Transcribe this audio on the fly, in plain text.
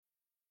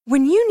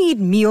When you need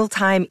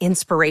mealtime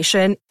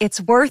inspiration,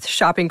 it's worth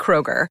shopping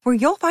Kroger, where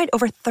you'll find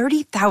over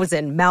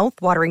 30,000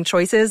 mouth-watering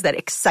choices that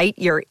excite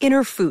your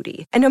inner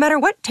foodie. And no matter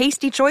what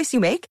tasty choice you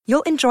make,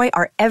 you'll enjoy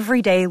our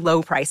everyday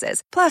low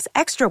prices, plus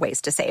extra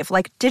ways to save,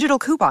 like digital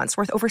coupons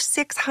worth over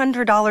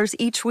 $600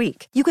 each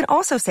week. You can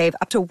also save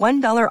up to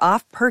 $1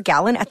 off per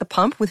gallon at the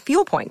pump with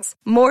fuel points.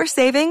 More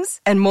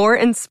savings and more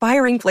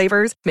inspiring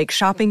flavors make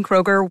shopping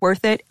Kroger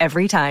worth it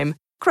every time.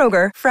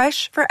 Kroger,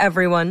 fresh for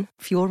everyone.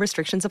 Fuel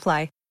restrictions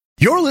apply.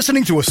 You're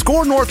listening to a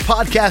Score North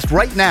podcast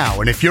right now,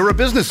 and if you're a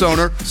business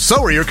owner, so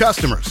are your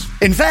customers.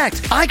 In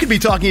fact, I could be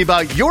talking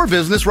about your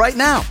business right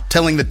now,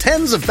 telling the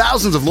tens of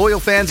thousands of loyal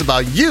fans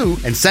about you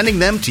and sending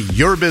them to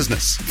your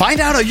business. Find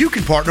out how you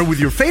can partner with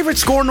your favorite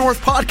Score North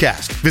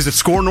podcast. Visit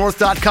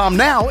scorenorth.com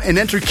now and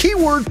enter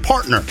keyword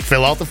partner.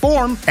 Fill out the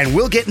form, and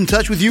we'll get in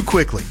touch with you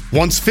quickly.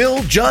 Once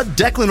Phil, Judd,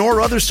 Declan, or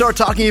others start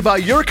talking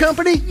about your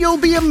company, you'll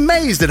be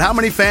amazed at how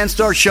many fans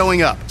start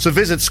showing up. So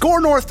visit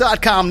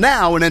scorenorth.com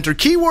now and enter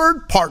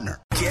keyword partner.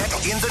 Get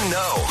in the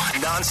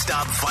know.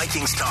 Non-stop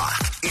Vikings talk.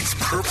 It's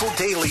Purple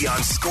Daily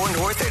on Score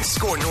North and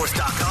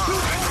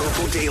ScoreNorth.com.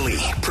 Purple Daily,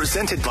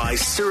 presented by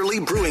Surly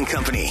Brewing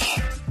Company.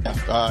 He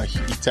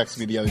texted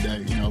me the other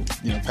day.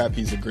 You know,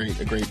 Pappy's a great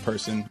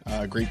person,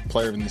 a great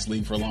player in this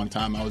league for a long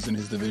time. I was in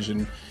his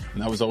division,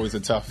 and that was always a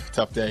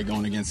tough day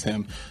going against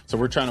him. So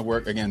we're trying to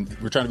work again.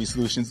 We're trying to be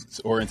solutions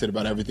oriented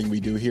about everything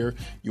we do here.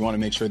 You want to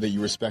make sure that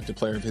you respect a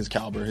player of his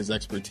caliber, his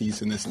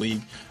expertise in this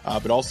league,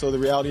 but also the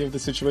reality of the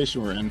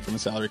situation we're in from a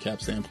salary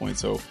cap standpoint.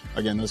 So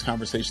again, those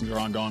conversations are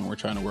ongoing. We're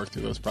trying to work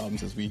through those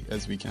problems as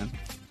we can.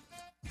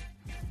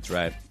 That's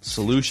right.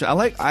 Solution.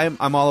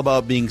 I'm all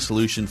about being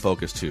solution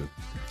focused too.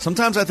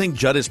 Sometimes I think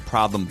Judd is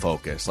problem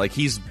focused. Like,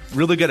 he's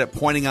really good at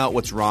pointing out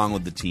what's wrong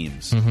with the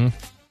teams. Mm-hmm.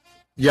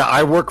 Yeah,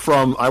 I work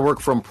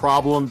from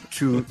problem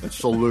to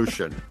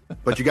solution.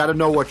 But you got to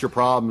know what your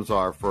problems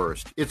are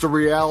first. It's a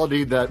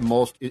reality that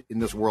most in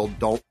this world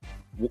don't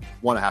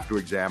want to have to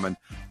examine.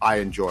 I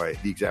enjoy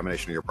the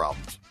examination of your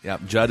problems. Yeah,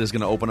 Judd is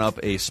going to open up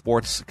a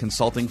sports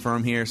consulting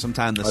firm here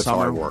sometime this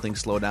summer when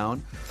things slow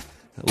down.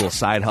 A little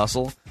side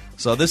hustle.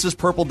 So this is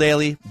Purple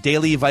Daily,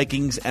 daily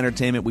Vikings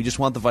entertainment. We just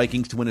want the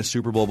Vikings to win a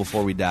Super Bowl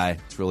before we die.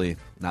 It's really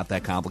not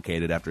that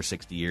complicated after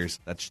 60 years.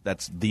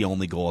 That's the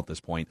only goal at this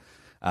point.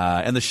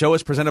 And the show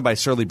is presented by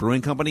Surly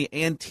Brewing Company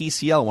and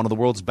TCL, one of the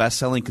world's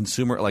best-selling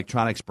consumer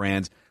electronics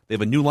brands. They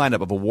have a new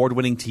lineup of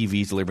award-winning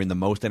TVs delivering the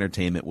most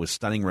entertainment with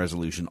stunning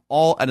resolution,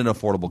 all at an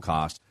affordable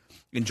cost.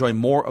 Enjoy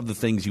more of the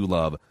things you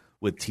love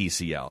with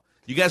TCL.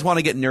 You guys want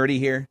to get nerdy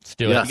here? Let's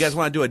do it. You guys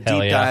want to do a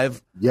deep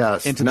dive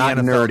into the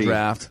NFL nerdy.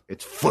 draft?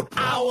 It's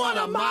football. I want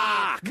to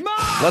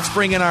mock. Let's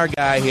bring in our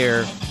guy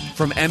here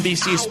from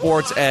NBC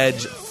Sports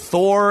Edge,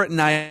 Thor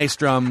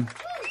Nystrom,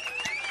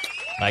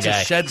 to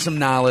shed some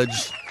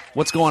knowledge.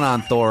 What's going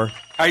on, Thor?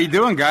 How you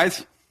doing,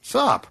 guys? What's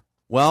up?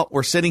 Well,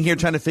 we're sitting here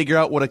trying to figure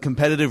out what a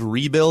competitive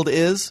rebuild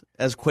is,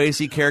 as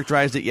Kwesi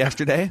characterized it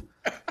yesterday.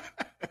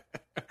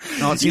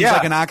 No, it seems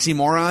like an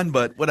oxymoron,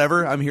 but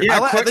whatever. I'm here.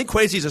 Yeah, I think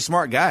Kwesi's a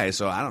smart guy,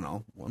 so I don't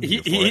know.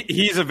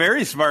 He's a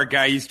very smart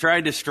guy. He's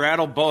tried to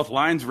straddle both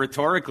lines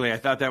rhetorically. I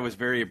thought that was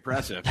very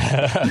impressive.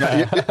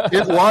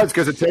 It was,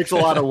 because it takes a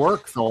lot of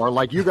work, Thor.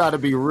 Like, you got to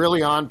be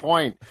really on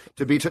point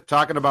to be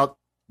talking about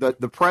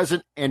the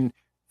present and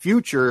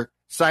future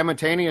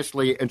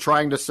simultaneously and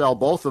trying to sell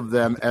both of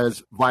them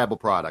as viable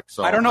products.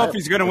 So I don't know if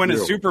he's going to win a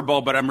Super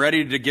Bowl, but I'm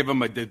ready to give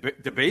him a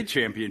debate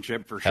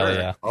championship for sure.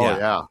 Yeah.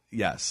 Yeah.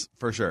 Yes,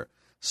 for sure.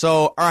 So,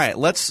 all right,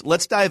 let's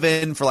dive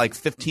in for like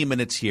 15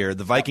 minutes here.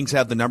 The Vikings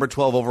have the number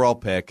 12 overall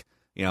pick,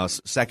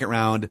 second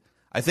round.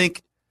 I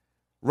think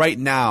right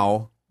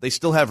now they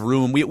still have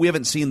room. We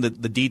haven't seen the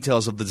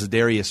details of the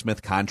Zadarius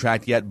Smith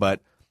contract yet, but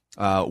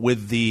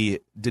with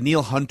the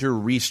Danielle Hunter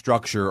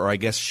restructure, or I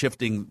guess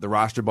shifting the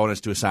roster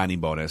bonus to a signing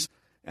bonus,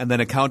 and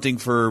then accounting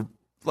for,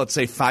 let's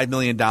say, $5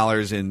 million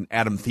in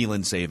Adam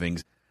Thielen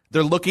savings,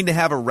 they're looking to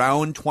have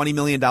around $20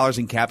 million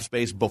in cap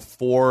space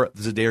before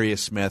the Zadarius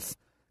Smith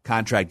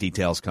contract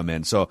details come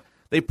in. So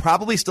they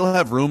probably still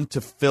have room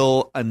to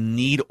fill a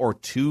need or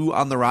two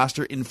on the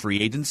roster in free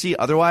agency.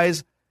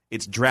 Otherwise,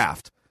 it's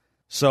draft.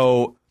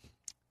 So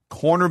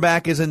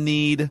cornerback is a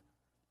need.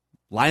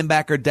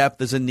 Linebacker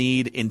depth is a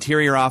need.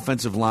 Interior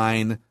offensive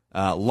line.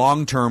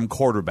 Long-term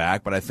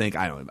quarterback. But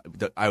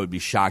I would be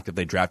shocked if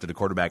they drafted a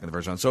quarterback in the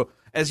first round. So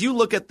as you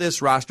look at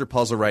this roster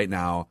puzzle right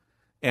now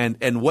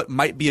and what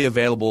might be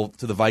available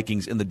to the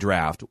Vikings in the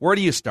draft, where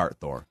do you start,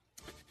 Thor?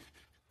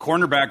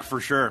 Cornerback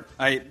for sure.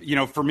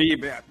 For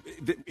me,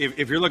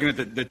 if you're looking at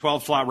the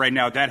 12th slot right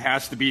now, that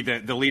has to be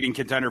the leading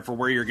contender for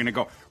where you're going to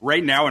go.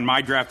 Right now in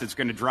my draft, it's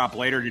going to drop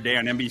later today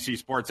on NBC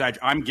Sports Edge.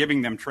 I'm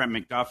giving them Trent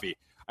McDuffie.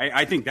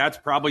 I think that's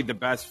probably the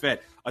best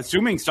fit.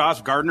 Assuming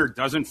Sauce Gardner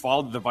doesn't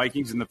fall to the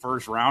Vikings in the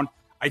first round,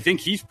 I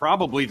think he's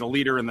probably the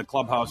leader in the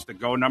clubhouse to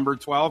go number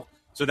 12.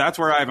 So that's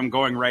where I have him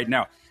going right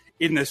now.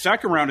 In the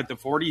second round at the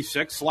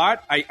 46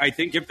 slot, I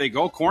think if they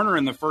go corner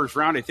in the first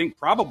round, I think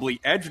probably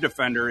edge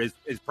defender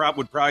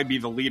would probably be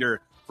the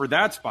leader for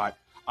that spot.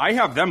 I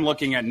have them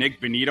looking at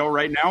Nick Bonito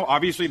right now.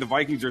 Obviously, the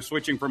Vikings are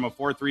switching from a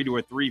 4-3 to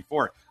a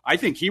 3-4. I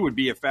think he would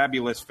be a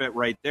fabulous fit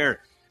right there.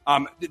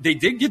 They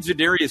did get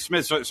Zadarius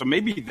Smith, so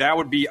maybe that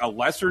would be a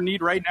lesser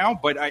need right now,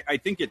 but I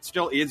think it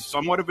still is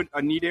somewhat of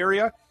a need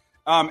area.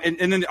 And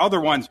then the other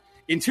ones,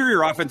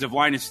 interior offensive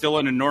line is still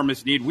an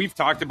enormous need. We've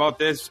talked about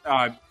this.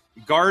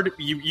 Guard,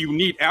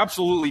 you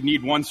absolutely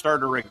need one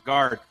starter at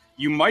guard.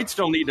 You might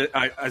still need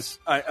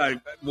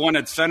a one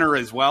at center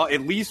as well,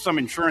 at least some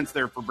insurance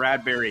there for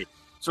Bradbury.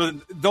 So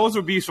those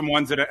would be some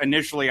ones that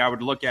initially I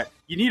would look at.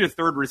 You need a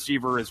third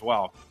receiver as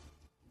well.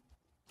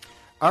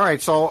 All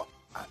right, so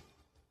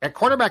at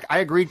quarterback, I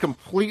agreed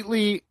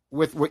completely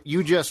with what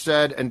you just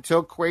said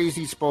until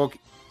Kwesi spoke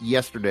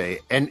yesterday.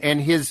 And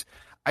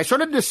I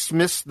sort of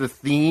dismissed the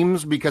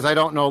themes because I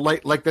don't know,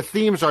 like the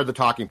themes are the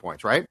talking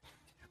points, right?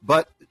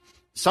 But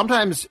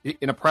sometimes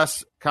in a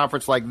press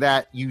conference like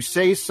that, you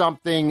say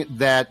something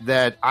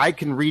that I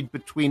can read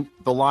between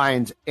the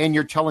lines and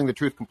you're telling the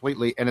truth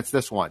completely, and it's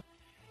this one.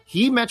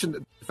 He mentioned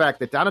the fact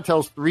that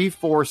Donatell's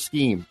 3-4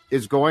 scheme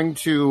is going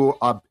to,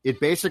 it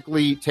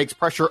basically takes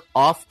pressure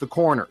off the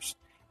corners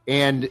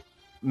and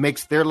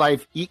makes their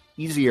life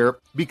easier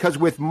because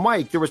with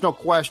Mike, there was no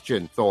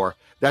question, Thor,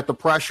 that the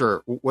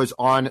pressure was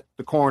on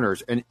the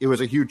corners, and it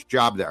was a huge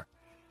job there.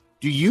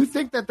 Do you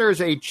think that there's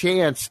a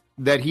chance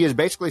that he is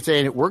basically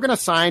saying, we're going to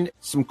sign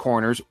some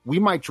corners, we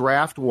might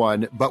draft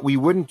one, but we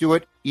wouldn't do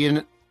it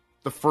in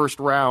the first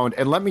round?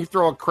 And let me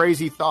throw a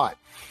crazy thought.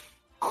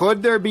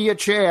 Could there be a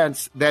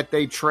chance that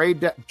they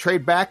trade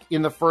back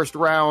in the first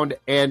round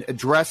and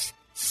address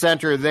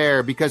center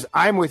there? Because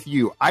I'm with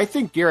you. I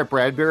think Garrett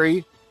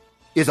Bradbury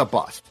is a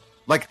bust.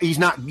 Like, he's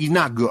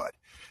not good.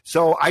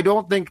 So I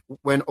don't think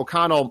when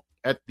O'Connell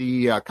at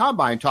the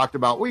Combine talked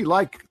about, we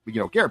like,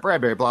 Garrett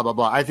Bradbury, blah, blah,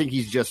 blah, I think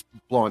he's just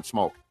blowing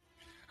smoke.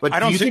 But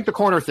do you think the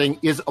corner thing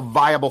is a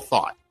viable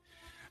thought?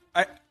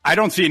 I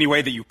don't see any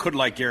way that you could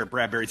like Garrett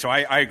Bradbury, so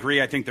I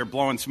agree. I think they're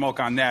blowing smoke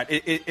on that.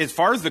 As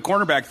far as the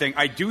cornerback thing,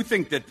 I do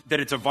think that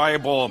it's a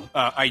viable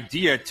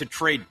idea to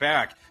trade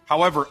back.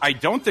 However, I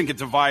don't think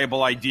it's a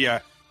viable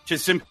idea to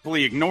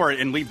simply ignore it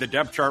and leave the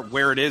depth chart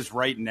where it is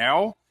right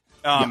now.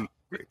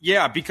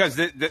 Because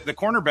the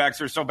cornerbacks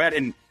are so bad.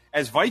 And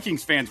as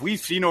Vikings fans, we've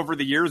seen over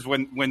the years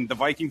when the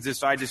Vikings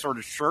decide to sort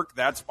of shirk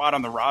that spot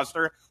on the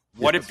roster,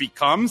 what it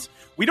becomes.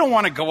 We don't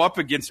want to go up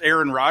against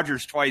Aaron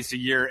Rodgers twice a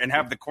year and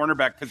have the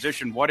cornerback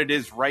position what it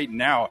is right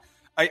now.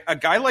 A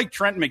guy like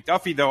Trent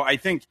McDuffie, though, I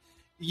think,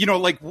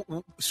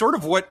 sort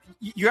of what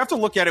you have to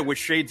look at it with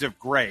shades of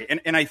gray.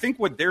 And I think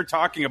what they're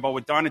talking about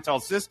with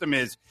Donatell's system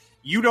is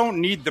you don't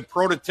need the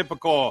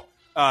prototypical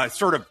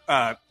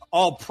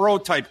all-pro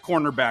type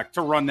cornerback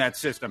to run that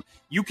system.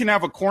 You can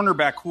have a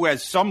cornerback who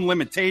has some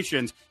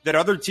limitations that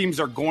other teams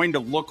are going to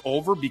look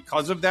over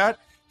because of that.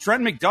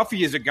 Trent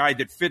McDuffie is a guy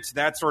that fits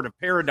that sort of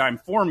paradigm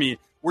for me,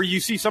 where you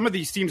see some of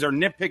these teams are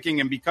nitpicking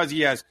him because he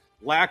has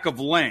lack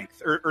of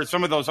length or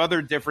some of those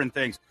other different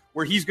things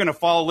where he's going to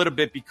fall a little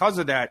bit because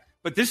of that.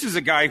 But this is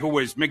a guy who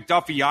was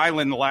McDuffie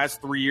Island the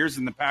last 3 years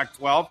in the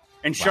Pac-12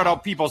 and shut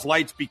out people's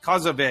lights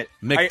because of it.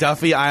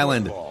 McDuffie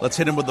Island. Let's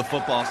hit him with the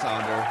football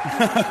sounder.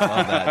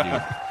 Love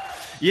that, dude.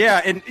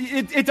 Yeah, and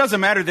it doesn't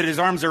matter that his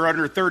arms are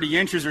under 30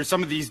 inches or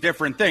some of these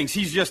different things.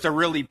 He's just a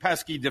really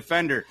pesky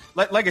defender.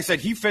 Like I said,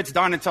 he fits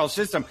Donatell's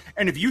system.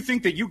 And if you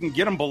think that you can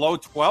get him below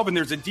 12, and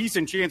there's a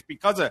decent chance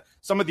because of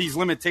some of these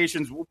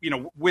limitations,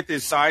 with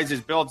his size,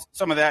 his build,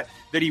 some of that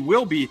he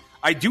will be,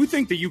 I do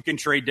think that you can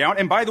trade down.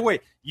 And by the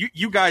way,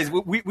 you guys,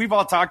 we've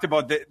all talked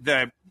about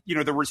the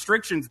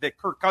restrictions that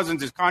Kirk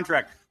Cousins'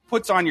 contract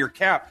puts on your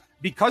cap.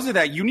 Because of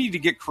that, you need to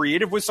get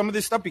creative with some of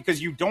this stuff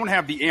because you don't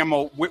have the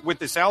ammo with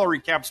the salary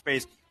cap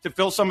space to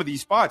fill some of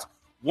these spots.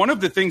 One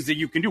of the things that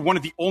you can do, one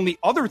of the only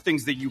other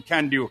things that you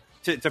can do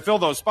to fill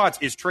those spots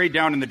is trade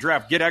down in the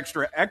draft, get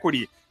extra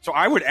equity. So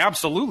I would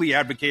absolutely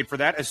advocate for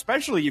that,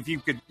 especially if you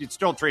could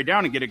still trade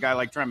down and get a guy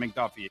like Trent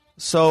McDuffie.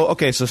 So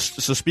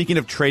speaking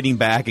of trading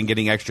back and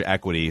getting extra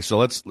equity, so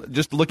let's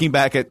just looking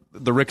back at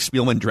the Rick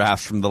Spielman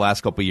drafts from the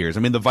last couple of years.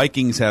 I mean, the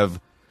Vikings have,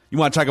 you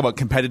want to talk about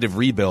competitive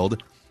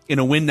rebuild. In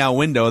a win-now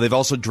window, they've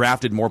also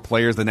drafted more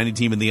players than any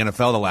team in the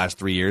NFL the last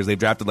 3 years. They've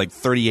drafted like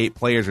 38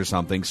 players or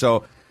something.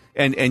 So,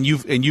 and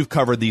you've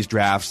covered these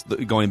drafts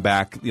going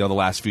back, the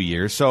last few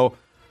years. So,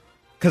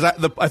 because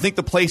I think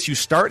the place you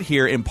start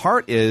here in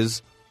part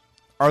is,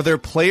 are there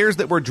players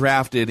that were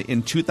drafted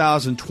in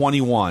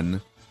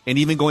 2021 and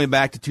even going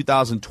back to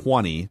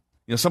 2020?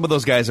 Some of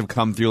those guys have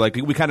come through. Like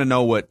we kind of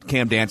know what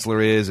Cam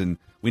Dantzler is, and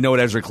we know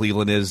what Ezra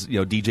Cleveland is.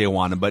 DJ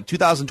Wonnum, but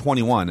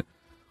 2021.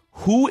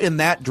 Who in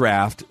that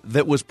draft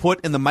that was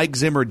put in the Mike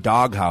Zimmer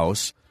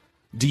doghouse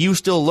do you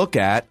still look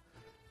at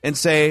and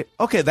say,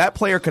 okay, that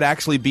player could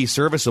actually be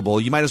serviceable?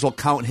 You might as well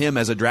count him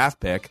as a draft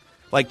pick,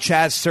 like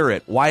Chaz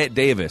Surratt, Wyatt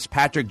Davis,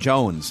 Patrick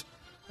Jones.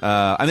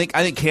 I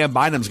think Cam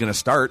Bynum's going to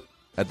start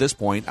at this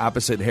point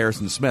opposite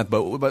Harrison Smith.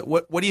 But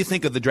what do you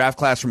think of the draft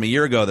class from a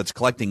year ago that's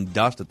collecting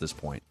dust at this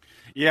point?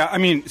 Yeah, I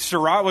mean,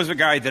 Surratt was a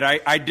guy that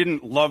I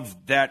didn't love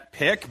that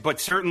pick, but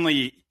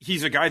certainly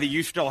he's a guy that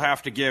you still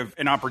have to give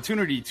an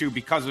opportunity to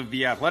because of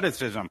the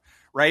athleticism.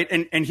 right?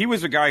 And he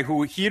was a guy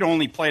who he had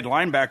only played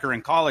linebacker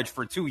in college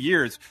for 2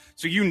 years.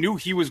 So you knew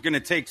he was going to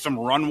take some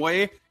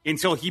runway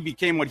until he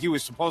became what he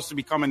was supposed to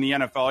become in the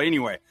NFL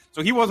anyway.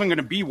 So he wasn't going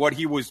to be what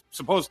he was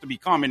supposed to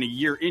become in a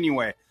year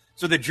anyway.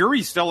 So the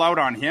jury's still out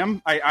on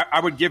him. I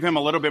would give him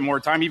a little bit more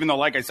time, even though,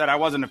 like I said, I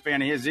wasn't a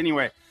fan of his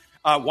anyway.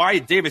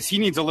 Wyatt Davis, he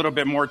needs a little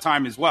bit more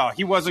time as well.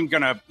 It wasn't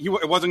going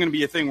to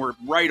be a thing where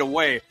right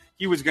away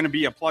he was going to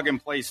be a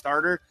plug-and-play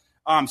starter.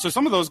 So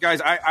some of those guys,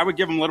 I would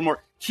give them a little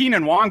more.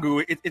 Keenan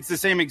Wangu, it's the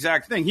same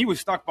exact thing. He was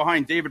stuck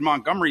behind David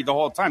Montgomery the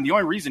whole time. The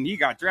only reason he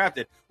got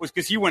drafted was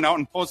because he went out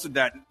and posted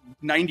that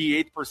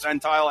 98th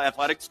percentile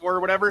athletic score or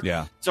whatever.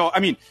 Yeah. So,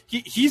 I mean,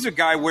 he's a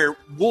guy where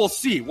we'll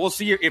see. We'll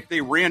see if they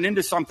ran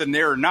into something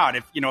there or not,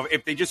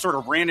 if they just sort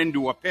of ran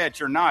into a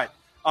pitch or not.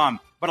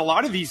 But a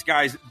lot of these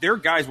guys, they're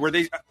guys where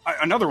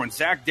another one,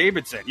 Zach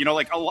Davidson,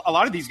 like a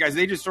lot of these guys,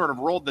 they just sort of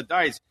rolled the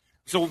dice.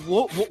 So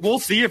we'll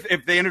see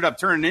if they ended up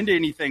turning into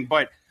anything.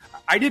 But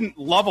I didn't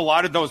love a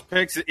lot of those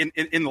picks in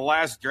the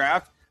last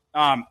draft.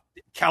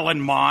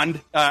 Kellen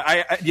Mond,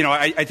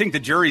 I think the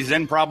jury's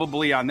in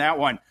probably on that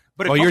one.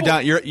 But you're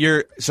done.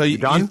 You're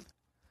done.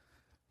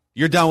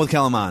 You're done with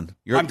Kellen Mond.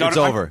 It's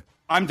over.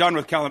 I'm done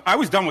with Kellen. I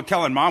was done with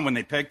Kellen Mond when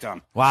they picked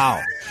him.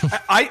 Wow.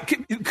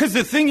 Because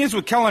the thing is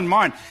with Kellen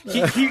Mond,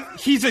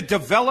 he's a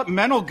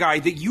developmental guy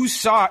that you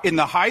saw in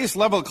the highest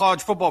level of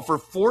college football for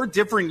 4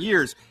 different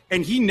years,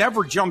 and he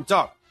never jumped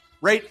up,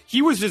 right?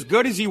 He was as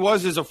good as he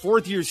was as a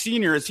fourth-year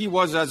senior as he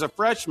was as a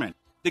freshman.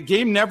 The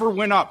game never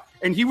went up,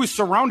 and he was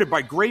surrounded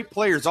by great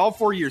players all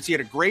 4 years. He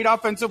had a great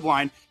offensive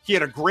line. He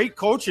had a great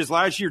coach his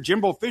last year,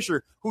 Jimbo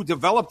Fisher, who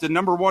developed the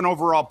number 1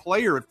 overall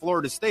player at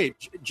Florida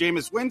State,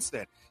 Jameis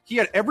Winston. He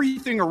had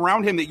everything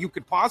around him that you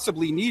could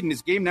possibly need, and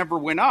his game never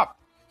went up.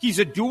 He's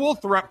a dual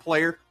threat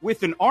player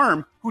with an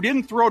arm who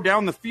didn't throw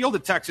down the field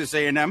at Texas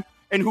A&M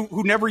and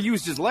who never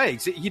used his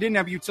legs. He didn't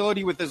have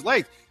utility with his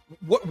legs.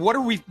 What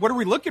are we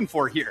looking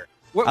for here?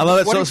 I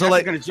love it. What is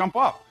going to jump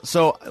up?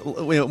 So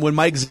when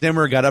Mike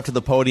Zimmer got up to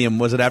the podium,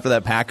 was it after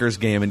that Packers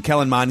game? And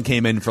Kellen Mond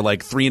came in for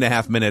like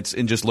 3.5 minutes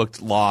and just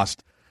looked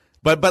lost.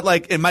 But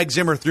and Mike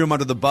Zimmer threw him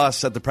under the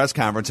bus at the press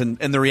conference, and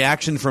the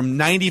reaction from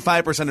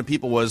 95% of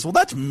people was, "Well,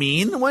 that's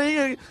mean.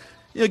 Well,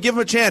 give him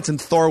a chance."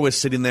 And Thor was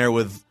sitting there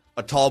with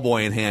a tall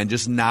boy in hand,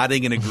 just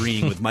nodding and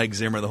agreeing with Mike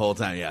Zimmer the whole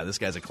time. Yeah, this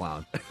guy's a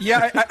clown.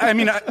 Yeah,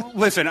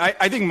 listen,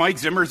 I think Mike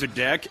Zimmer's a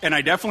dick, and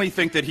I definitely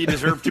think that he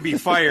deserved to be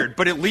fired.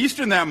 But at least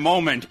in that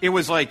moment, it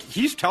was like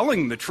he's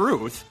telling the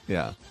truth.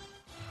 Yeah.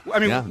 I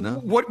mean,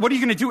 what are you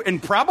going to do?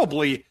 And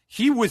probably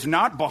he was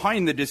not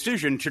behind the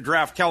decision to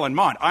draft Kellen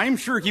Mond. I'm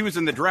sure he was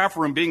in the draft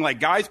room being like,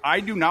 guys, I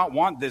do not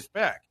want this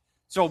pick.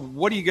 So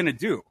what are you going to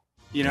do?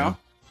 Yeah.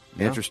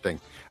 Interesting.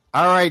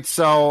 All right,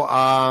 so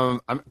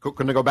I'm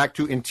going to go back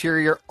to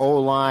interior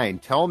O-line.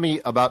 Tell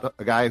me about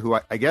a guy who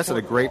I guess had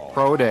a great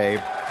pro day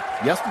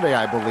yesterday,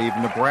 I believe,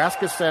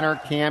 Nebraska center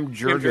Cam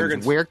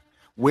Jurgens.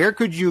 Where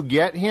could you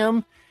get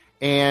him,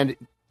 and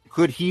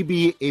could he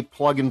be a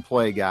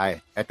plug-and-play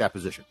guy at that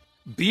position?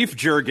 Beef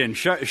Jurgen.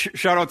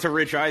 Shout out to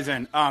Rich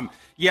Eisen.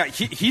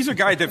 He's a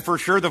guy that for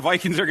sure the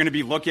Vikings are going to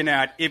be looking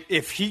at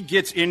if he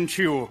gets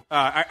into,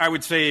 I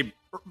would say,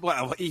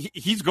 well,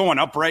 he's going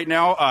up right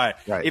now.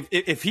 Right.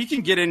 If he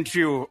can get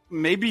into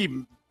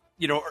maybe,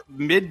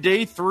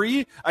 mid-day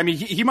 3, I mean,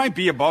 he might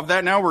be above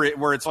that now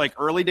where it's like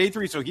early day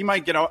 3, so he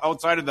might get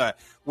outside of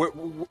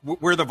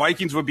where the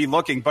Vikings would be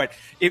looking. But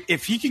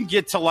if he can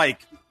get to like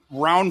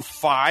round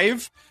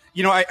 5,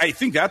 I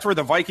think that's where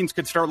the Vikings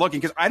could start looking,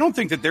 because I don't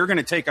think that they're going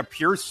to take a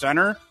pure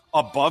center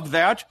above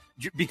that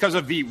because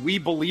of the we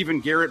believe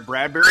in Garrett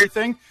Bradbury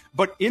thing.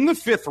 But in the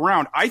 5th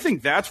round, I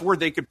think that's where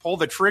they could pull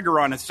the trigger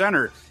on a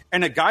center.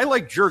 And a guy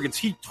like Jurgens,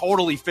 he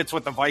totally fits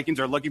what the Vikings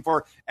are looking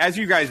for. As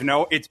you guys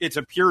know, it's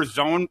a pure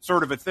zone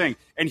sort of a thing.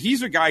 And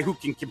he's a guy who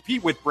can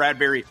compete with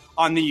Bradbury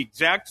on the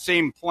exact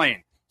same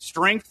plane,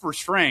 strength for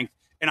strength.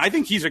 And I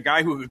think he's a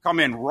guy who could come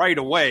in right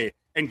away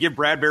and give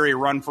Bradbury a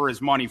run for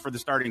his money for the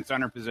starting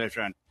center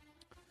position.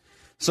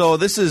 So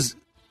the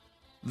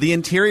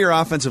interior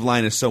offensive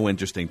line is so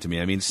interesting to me.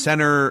 I mean,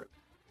 center,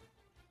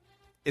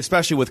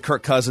 especially with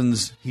Kirk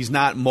Cousins, he's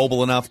not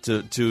mobile enough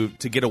to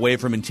get away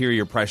from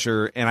interior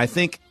pressure. And I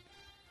think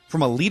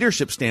from a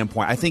leadership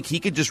standpoint, I think he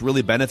could just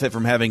really benefit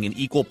from having an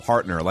equal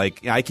partner.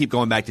 Like, I keep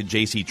going back to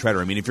J.C. Treader.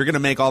 I mean, if you're going to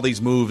make all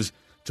these moves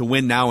to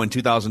win now in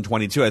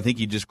 2022, I think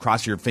you just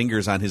cross your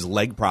fingers on his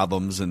leg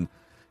problems and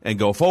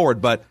go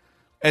forward. But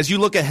as you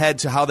look ahead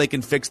to how they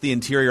can fix the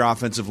interior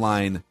offensive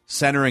line,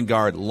 center and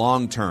guard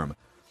long term,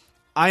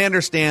 I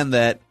understand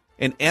that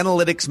an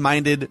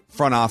analytics-minded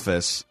front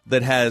office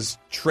that has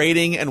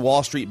trading and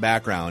Wall Street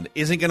background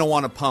isn't going to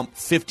want to pump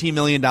 $15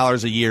 million a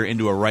year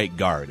into a right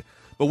guard.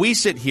 But we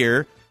sit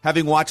here,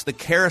 having watched the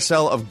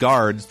carousel of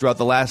guards throughout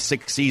the last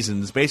 6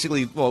 seasons,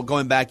 basically,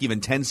 going back even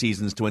 10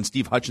 seasons to when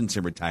Steve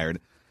Hutchinson retired,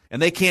 and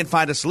they can't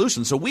find a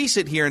solution. So we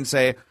sit here and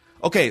say,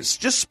 okay,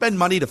 just spend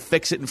money to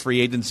fix it in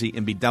free agency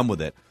and be done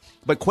with it.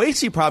 But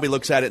Kwesi probably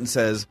looks at it and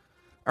says,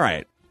 all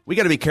right, we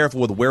got to be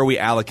careful with where we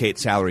allocate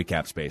salary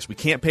cap space. We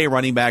can't pay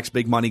running backs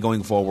big money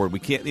going forward. We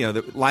can't,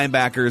 the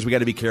linebackers, we got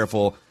to be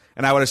careful.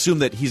 and I would assume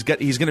that he's going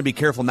to be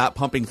careful not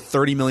pumping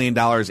 $30 million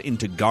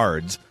into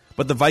guards.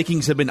 But the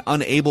Vikings have been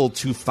unable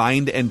to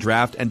find and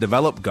draft and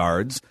develop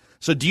guards.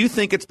 So do you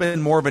think it's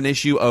been more of an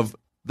issue of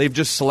they've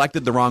just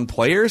selected the wrong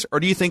players, or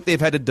do you think they've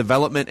had a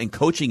development and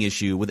coaching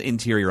issue with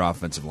interior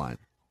offensive line?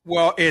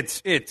 Well,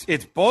 it's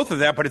both of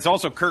that, but it's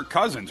also Kirk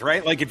Cousins,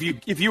 right? Like if you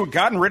had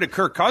gotten rid of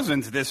Kirk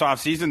Cousins this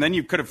offseason, then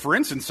you could have, for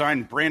instance,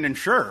 signed Brandon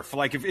Scherf.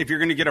 Like if you're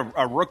going to get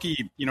a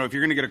rookie, if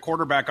you're going to get a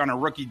quarterback on a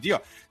rookie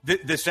deal,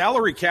 the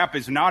salary cap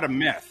is not a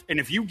myth. And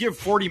if you give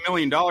 $40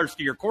 million to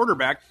your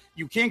quarterback,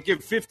 you can't give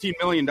 $15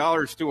 million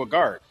to a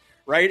guard,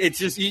 right? It's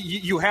just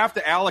you have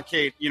to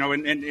allocate,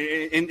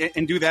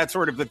 and do that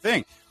sort of the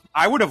thing.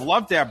 I would have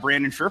loved to have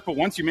Brandon Scherf, but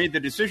once you made the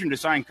decision to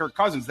sign Kirk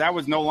Cousins, that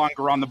was no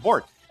longer on the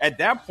board. At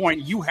that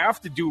point, you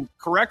have to do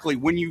correctly.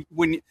 When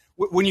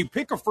you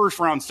pick a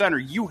first-round center,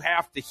 you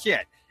have to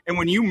hit. And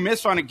when you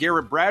miss on a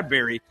Garrett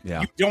Bradbury,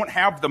 you don't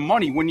have the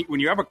money. When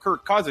you have a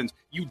Kirk Cousins,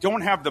 you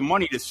don't have the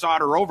money to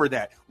solder over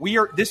that.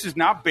 This is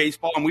not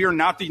baseball, and we are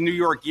not the New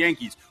York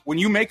Yankees. When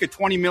you make a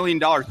 $20 million,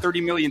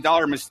 $30 million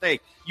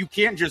mistake, you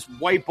can't just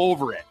wipe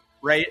over it,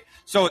 right?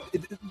 So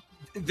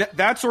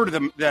that's sort of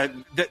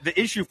the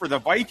issue for the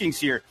Vikings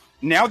here.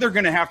 Now they're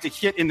going to have to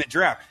hit in the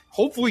draft.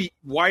 Hopefully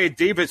Wyatt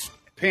Davis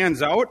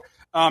pans out,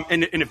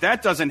 and if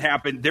that doesn't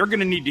happen, they're going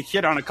to need to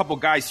hit on a couple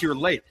guys here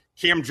late.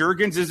 Cam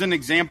Jurgens is an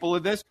example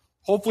of this.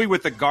 Hopefully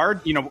with the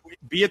guard,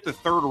 be it the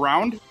third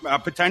round,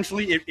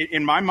 potentially.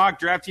 In my mock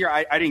draft here,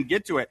 I didn't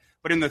get to it,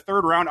 but in the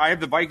third round, I have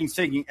the Vikings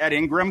taking Ed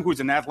Ingram, who's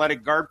an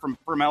athletic guard from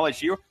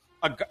LSU.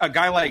 A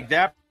guy like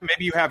that,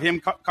 maybe you have him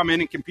come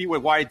in and compete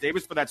with Wyatt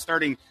Davis for that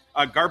starting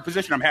guard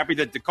position. I'm happy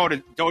that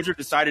Dakota Dozier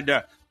decided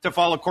to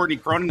follow Courtney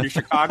Cronin to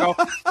Chicago.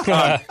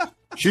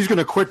 She's going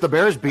to quit the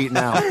Bears beat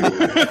now.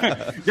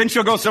 Then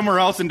she'll go somewhere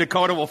else, and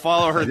Dakota will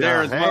follow her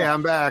there as well. Hey,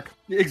 I'm back.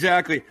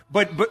 Exactly.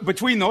 But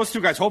between those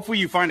two guys, hopefully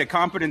you find a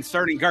competent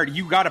starting guard.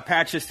 You got to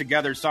patch this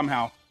together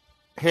somehow.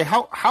 Hey,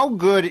 how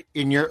good,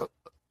 in your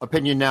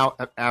opinion now,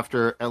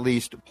 after at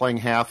least playing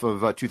half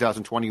of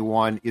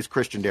 2021, is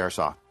Christian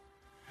Darrisaw?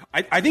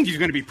 I think he's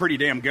going to be pretty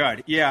damn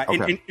good. Yeah,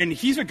 okay. and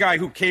he's a guy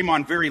who came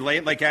on very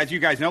late. Like, as you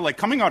guys know, like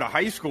coming out of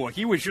high school,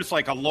 he was just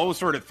like a low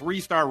sort of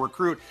 3-star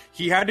recruit.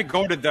 He had to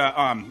go to the,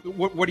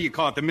 what do you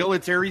call it, the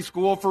military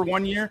school for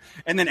 1 year.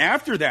 And then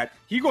after that,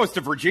 he goes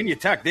to Virginia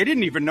Tech. They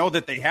didn't even know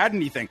that they had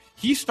anything.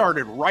 He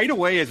started right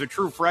away as a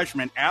true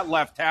freshman at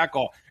left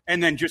tackle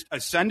and then just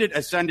ascended.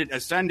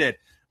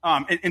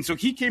 And so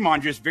he came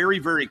on just very,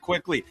 very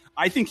quickly.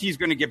 I think he's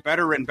going to get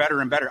better and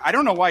better and better. I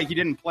don't know why he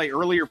didn't play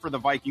earlier for the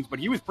Vikings, but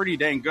he was pretty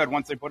dang good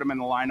once they put him in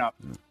the lineup.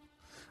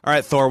 All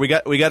right, Thor, we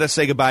got to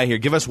say goodbye here.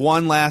 Give us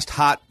one last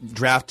hot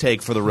draft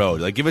take for the road.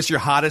 Like, give us your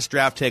hottest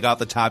draft take off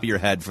the top of your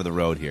head for the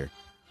road here.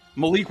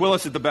 Malik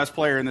Willis is the best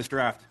player in this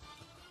draft.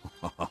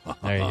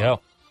 There you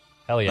go.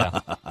 Hell yeah.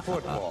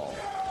 Football.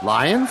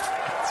 Lions?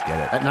 Let's get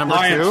it. At number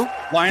Lions.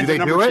 2? Lions do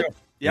they do it?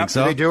 Yep.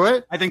 So? Do they do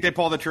it? I think they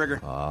pull the trigger.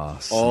 Oh,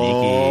 sneaky.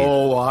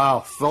 Oh,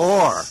 wow.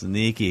 Thor.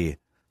 Sneaky.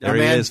 There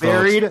he is,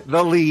 buried folks.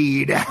 the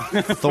lead.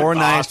 Thor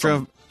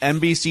Nystrom,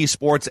 NBC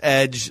Sports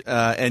Edge,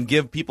 and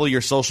give people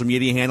your social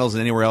media handles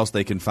and anywhere else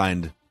they can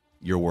find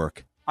your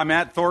work. I'm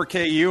at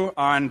ThorKU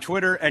on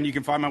Twitter, and you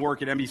can find my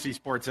work at NBC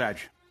Sports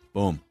Edge.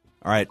 Boom.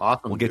 All right.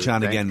 Awesome, we'll get you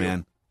on Thank again, you.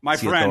 man. My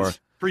See friends. you, Thor.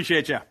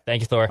 Appreciate you.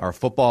 Thank you, Thor. Our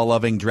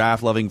football-loving,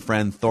 draft-loving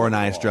friend, Thor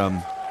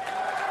Nystrom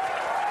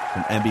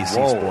from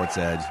NBC Sports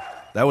Edge.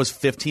 That was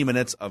 15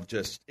 minutes of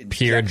just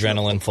pure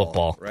adrenaline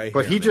football. Right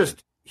but here,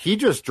 he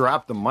just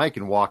dropped the mic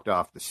and walked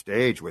off the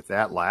stage with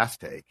that last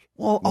take.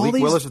 Well,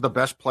 Malik Willis is the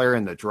best player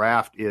in the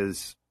draft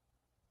is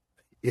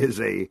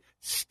a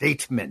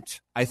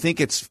statement. I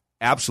think it's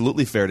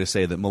absolutely fair to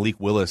say that Malik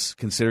Willis,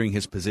 considering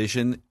his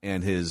position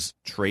and his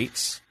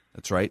traits,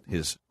 that's right,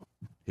 his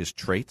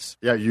traits.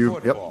 Yeah, you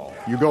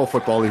go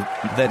football.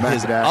 That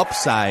his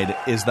upside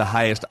is the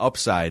highest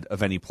upside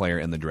of any player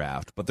in the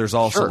draft. But there's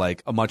also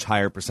like a much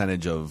higher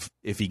percentage of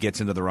if he gets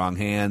into the wrong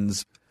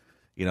hands,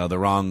 the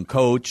wrong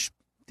coach.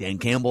 Dan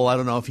Campbell, I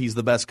don't know if he's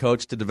the best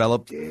coach to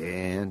develop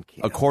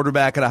a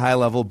quarterback at a high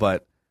level,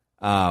 but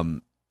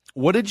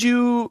what did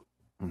you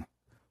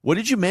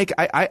make?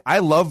 I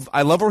love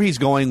where he's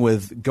going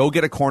with go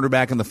get a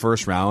cornerback in the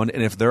first round,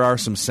 and if there are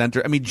some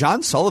center, I mean,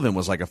 John Sullivan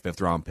was like a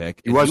 5th round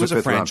pick. He was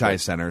a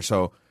franchise center,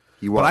 so.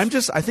 But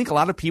I think a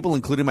lot of people,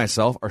 including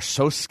myself, are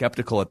so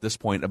skeptical at this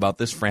point about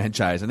this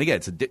franchise. And again,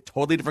 it's a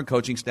totally different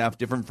coaching staff,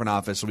 different front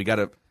office, so we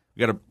got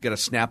to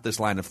snap this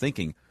line of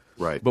thinking.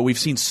 Right. But we've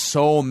seen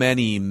so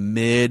many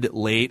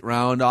late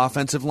round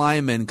offensive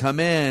linemen come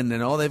in,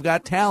 and they've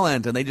got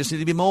talent, and they just need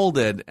to be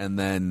molded, and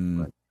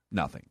then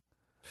nothing.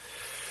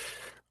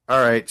 All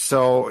right,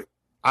 so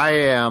I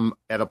am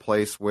at a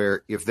place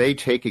where if they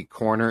take a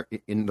corner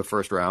in the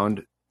first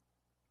round,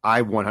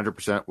 I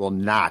 100% will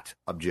not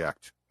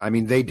object. I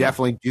mean, they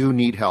definitely do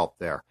need help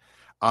there.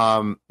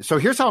 So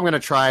here's how I'm going to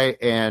try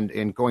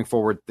and going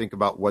forward, think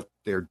about what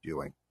they're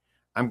doing.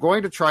 I'm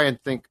going to try and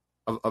think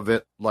of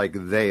it like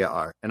they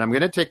are. And I'm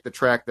going to take the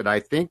track that I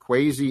think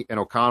Kwesi and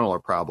O'Connell are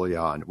probably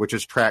on, which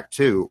is track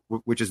 2,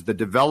 which is the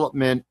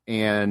development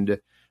and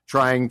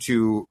trying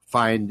to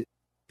find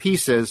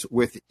pieces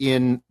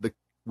within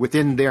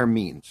their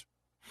means.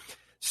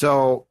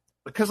 So,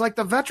 because like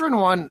the veteran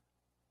one,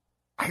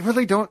 I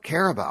really don't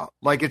care about.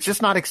 Like, it's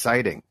just not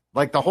exciting.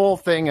 Like the whole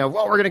thing of,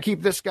 well, we're going to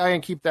keep this guy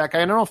and keep that guy.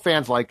 And I know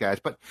fans like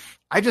guys, but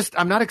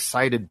I'm not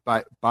excited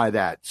by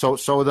that. So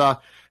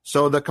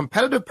the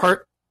competitive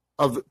part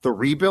of the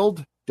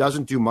rebuild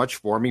doesn't do much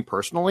for me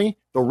personally.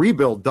 The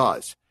rebuild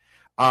does.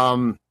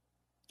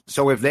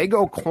 So if they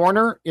go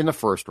corner in the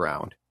first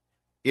round,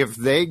 if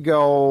they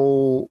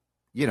go,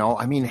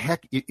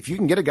 heck, if you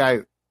can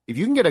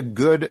get a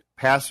good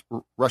pass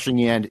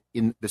rushing end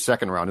in the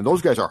second round, and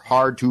those guys are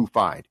hard to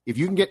find. If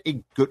you can get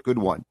a good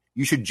one,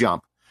 you should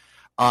jump.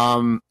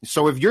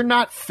 So if you're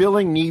not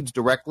filling needs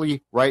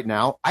directly right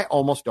now, I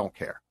almost don't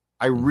care.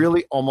 I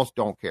really almost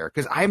don't care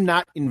because I'm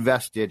not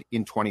invested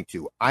in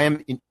 22. I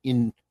am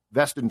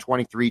invested in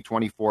 23,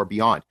 24,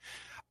 beyond.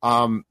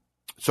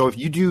 So if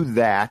you do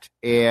that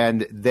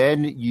and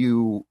then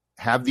you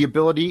have the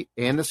ability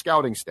and the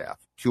scouting staff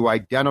to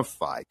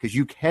identify, because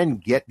you can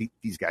get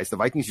these guys. The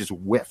Vikings just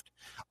whiffed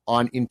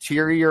on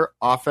interior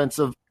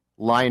offensive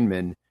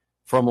linemen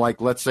from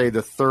let's say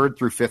the 3rd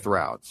through 5th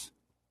rounds.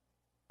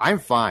 I'm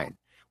fine.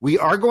 We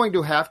are going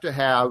to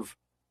have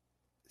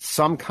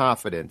some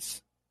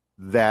confidence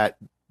that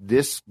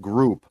this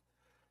group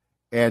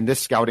and this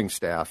scouting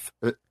staff,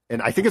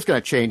 and I think it's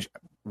going to change.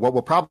 What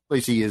we'll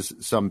probably see is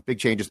some big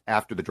changes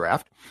after the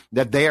draft,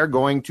 that they are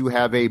going to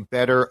have a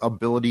better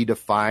ability to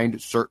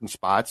find certain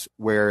spots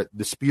where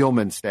the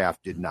Spielman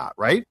staff did not,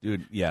 right?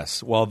 Dude,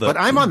 yes. Well, but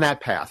I'm on that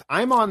path.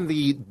 I'm on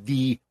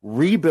the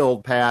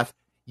rebuild path.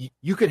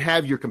 You can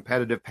have your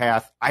competitive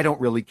path. I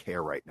don't really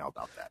care right now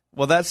about that.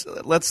 Well,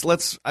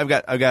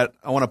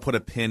 I want to put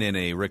a pin in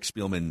a Rick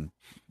Spielman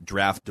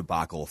draft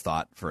debacle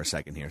thought for a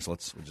second here. So we're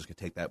just going to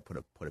take that, put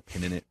a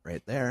pin in it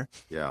right there.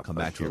 Yeah. Come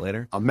back to it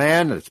later. A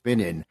man that's been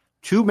in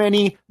too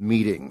many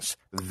meetings.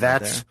 We're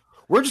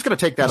just going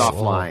to take that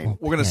offline.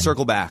 We're going to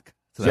circle back.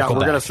 We're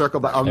going to circle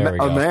back. A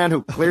man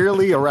who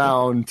clearly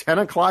around 10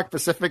 o'clock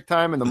Pacific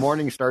time in the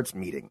morning starts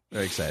meeting.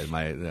 Very excited.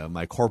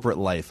 My corporate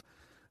life.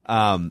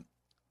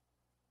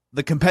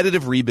 The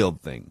competitive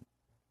rebuild thing.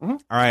 Mm-hmm.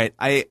 All right.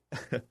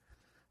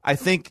 I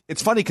think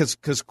it's funny because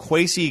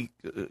Kwesi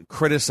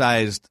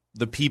criticized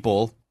the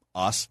people,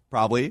 us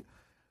probably,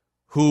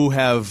 who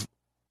have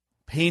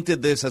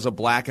painted this as a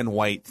black and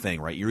white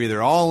thing, right? You're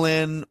either all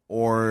in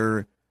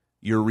or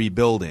you're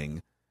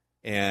rebuilding.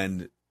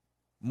 And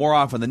more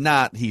often than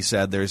not, he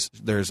said, there's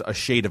a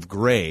shade of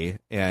gray,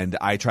 and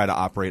I try to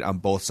operate on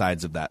both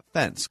sides of that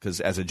fence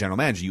because as a general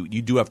manager,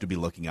 you do have to be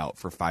looking out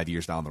for 5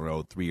 years down the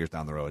road, 3 years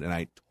down the road, and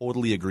I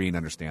totally agree and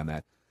understand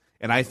that.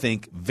 And I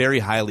think very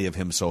highly of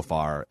him so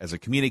far as a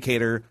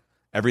communicator,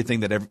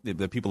 everything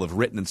that people have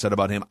written and said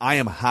about him. I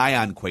am high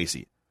on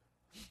Kwesi.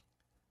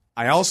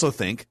 I also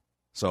think,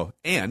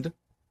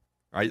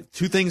 right,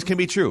 two things can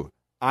be true.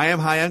 I am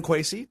high on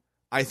Kwesi.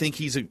 I think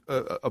he's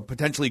a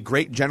potentially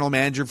great general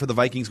manager for the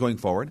Vikings going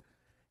forward.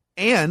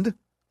 And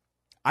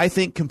I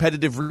think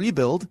competitive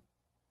rebuild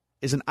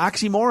is an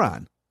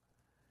oxymoron.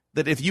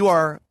 That if you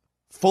are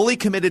fully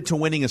committed to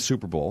winning a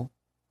Super Bowl,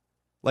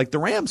 like the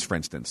Rams, for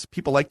instance,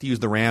 people like to use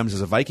the Rams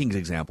as a Vikings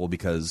example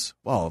because,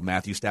 well,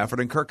 Matthew Stafford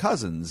and Kirk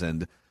Cousins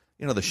and,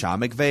 the Sean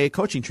McVay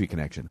coaching tree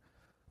connection.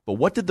 But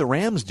what did the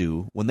Rams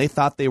do when they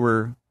thought they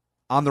were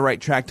on the right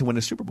track to win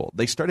a Super Bowl?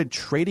 They started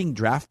trading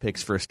draft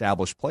picks for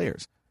established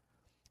players.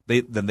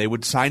 Then they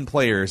would sign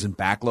players and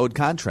backload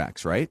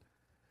contracts, right?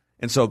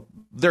 And so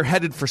they're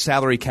headed for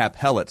salary cap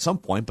hell at some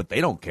point, but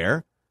they don't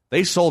care.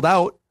 They sold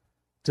out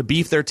to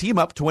beef their team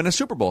up to win a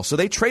Super Bowl. So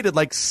they traded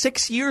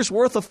 6 years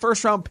worth of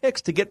first-round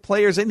picks to get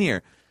players in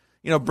here.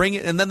 Bring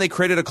it, and then they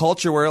created a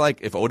culture where,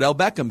 if Odell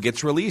Beckham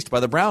gets released by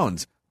the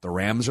Browns, the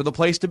Rams are the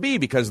place to be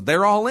because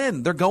they're all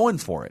in. They're going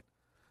for it.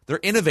 They're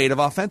innovative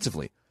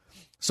offensively.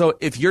 So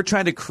if you're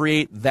trying to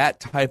create that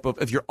type of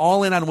 – if you're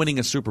all in on winning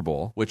a Super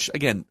Bowl, which,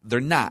 again,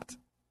 they're not,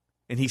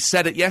 and he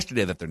said it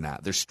yesterday that they're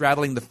not. They're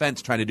straddling the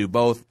fence trying to do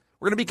both.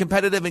 We're going to be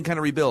competitive and kind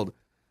of rebuild.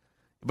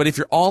 But if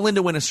you're all in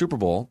to win a Super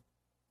Bowl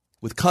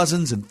with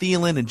Cousins and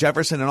Thielen and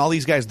Jefferson and all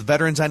these guys, the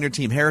veterans on your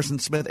team, Harrison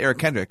Smith,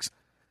 Eric Hendricks,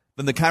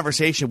 then the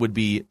conversation would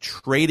be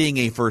trading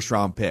a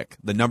first-round pick,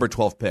 the number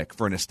 12 pick,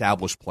 for an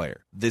established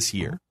player this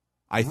year,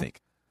 I think.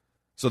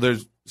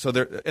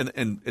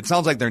 And it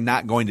sounds like they're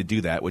not going to do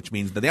that, which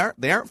means that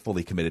they aren't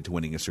fully committed to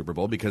winning a Super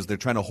Bowl because they're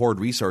trying to hoard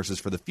resources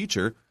for the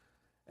future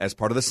as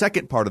part of the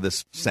second part of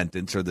this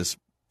sentence or this,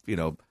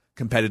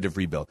 competitive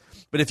rebuild.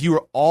 But if you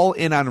were all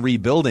in on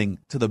rebuilding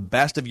to the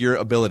best of your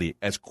ability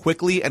as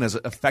quickly and as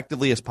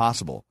effectively as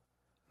possible,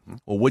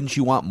 well, wouldn't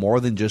you want more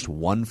than just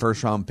one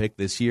first-round pick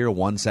this year,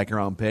 one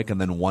second-round pick,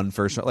 and then one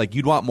first-round?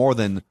 You'd want more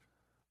than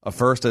a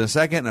first and a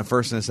second and a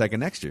first and a second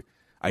next year.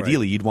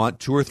 Ideally, You'd want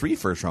 2 or 3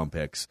 first-round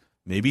picks,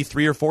 maybe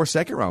 3 or 4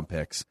 second-round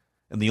picks.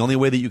 And the only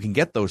way that you can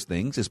get those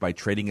things is by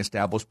trading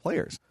established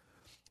players.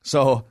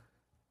 So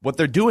what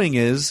they're doing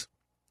is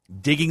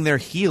digging their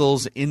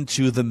heels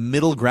into the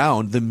middle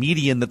ground, the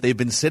median that they've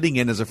been sitting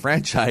in as a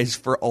franchise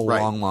for a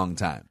long, long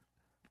time.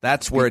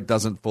 That's where it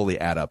doesn't fully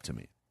add up to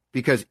me.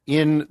 because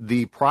in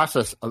the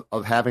process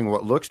of having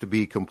what looks to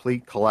be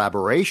complete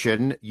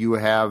collaboration, you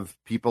have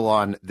people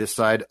on this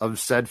side of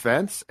said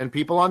fence and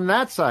people on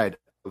that side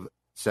of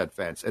said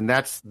fence. And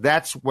that's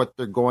what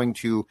they're going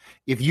to,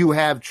 if you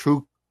have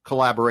true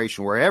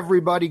collaboration where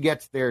everybody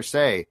gets their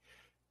say,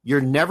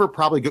 you're never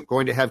probably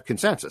going to have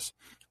consensus.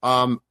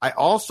 I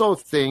also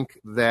think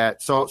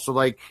that, so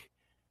like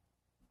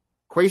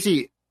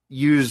Kwesi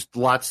used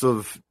lots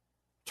of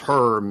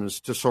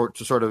terms to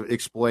sort of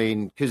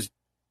explain, because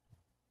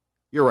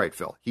you're right,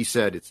 Phil. He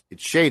said it's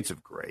shades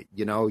of gray.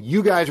 You know,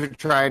 you guys are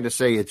trying to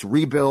say it's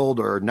rebuild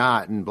or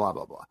not and blah,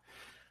 blah, blah.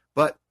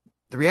 But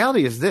the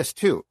reality is this,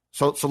 too.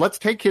 So let's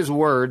take his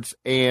words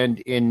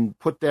and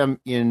put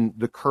them in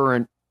the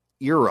current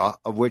era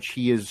of which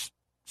he is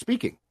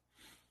speaking.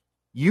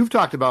 You've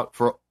talked about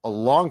for a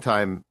long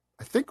time,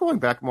 I think going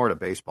back more to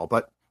baseball,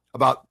 but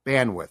about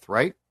bandwidth,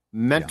 right?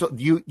 Mental,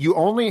 yeah. You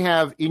only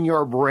have in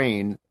your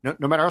brain, no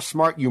matter how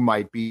smart you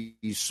might be,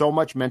 so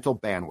much mental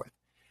bandwidth.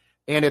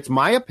 And it's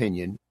my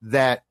opinion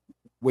that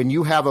when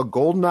you have a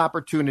golden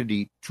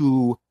opportunity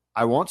to,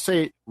 I won't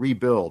say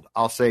rebuild,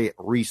 I'll say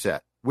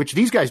reset, which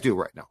these guys do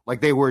right now.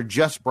 Like they were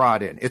just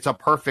brought in. It's a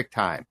perfect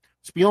time.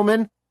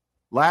 Spielman,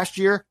 last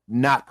year,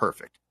 not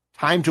perfect.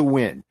 Time to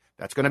win.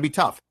 That's going to be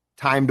tough.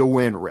 Time to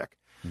win, Rick.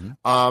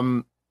 Mm-hmm.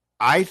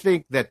 I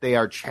think that they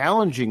are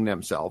challenging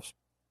themselves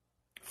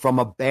from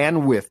a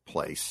bandwidth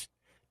place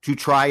to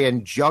try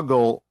and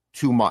juggle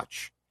too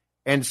much.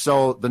 And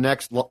so the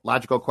next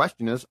logical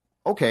question is,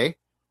 okay,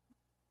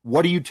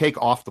 what do you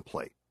take off the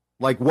plate?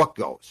 Like what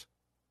goes?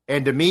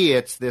 And to me,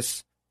 it's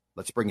this,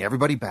 let's bring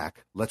everybody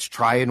back. Let's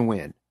try and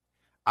win.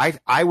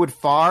 I would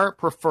far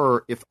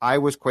prefer, if I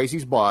was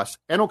Kwesi's boss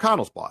and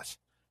O'Connell's boss,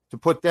 to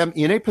put them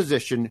in a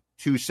position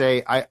to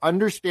say, I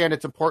understand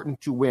it's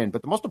important to win,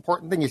 but the most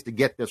important thing is to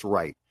get this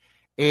right.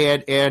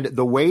 And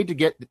the way to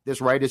get this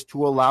right is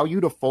to allow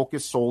you to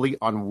focus solely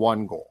on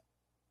one goal.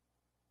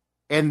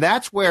 And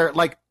that's where,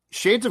 like,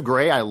 shades of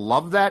gray, I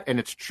love that, and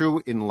it's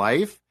true in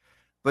life.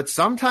 But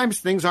sometimes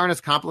things aren't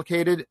as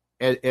complicated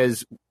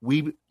as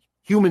we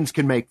humans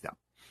can make them.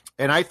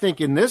 And I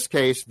think in this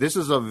case, this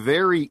is a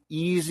very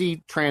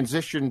easy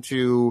transition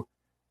to,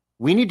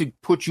 we need to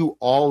put you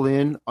all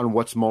in on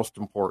what's most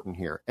important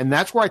here. And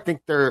that's where I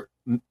think they're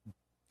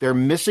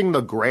missing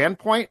the grand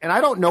point. And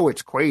I don't know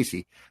it's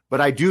Kwesi,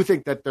 but I do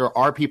think that there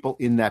are people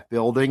in that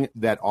building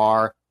that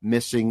are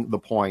missing the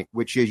point,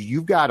 which is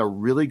you've got a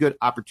really good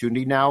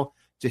opportunity now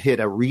to hit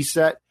a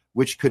reset,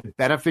 which could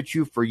benefit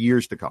you for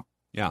years to come.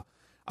 Yeah.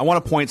 I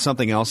want to point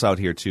something else out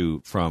here,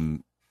 too,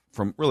 from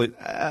really,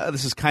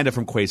 this is kind of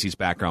from Kwesi's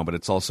background, but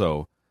it's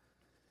also,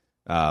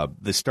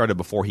 this started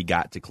before he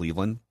got to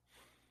Cleveland.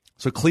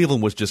 So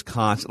Cleveland was just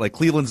constant. Like,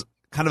 Cleveland's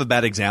kind of a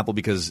bad example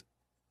because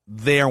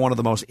they are one of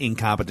the most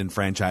incompetent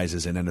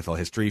franchises in NFL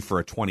history for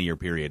a 20-year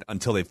period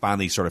until they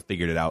finally sort of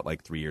figured it out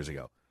like 3 years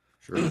ago.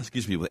 Sure.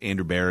 Excuse me, with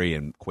Andrew Berry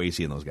and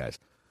Kwesi and those guys.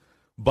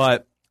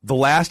 But the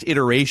last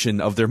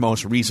iteration of their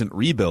most recent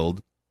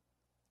rebuild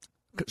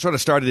sort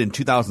of started in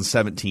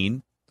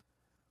 2017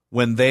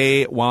 when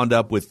they wound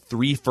up with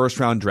 3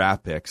 first-round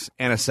draft picks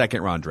and a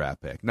second-round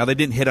draft pick. Now, they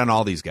didn't hit on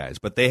all these guys,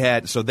 but they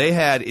had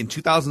in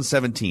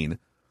 2017,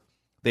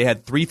 they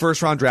had 3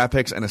 first-round draft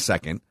picks and a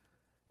second.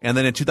 And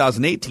then in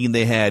 2018,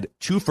 they had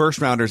 2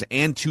 first-rounders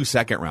and 2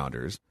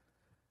 second-rounders.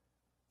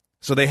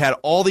 So they had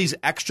all these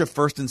extra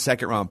first- and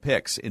second-round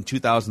picks in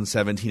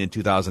 2017 and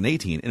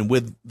 2018. And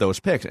with those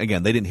picks,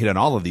 again, they didn't hit on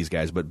all of these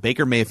guys, but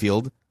Baker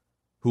Mayfield,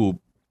 who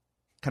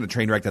kind of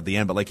train wrecked at the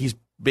end, but like he's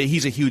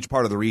a huge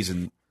part of the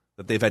reason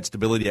that they've had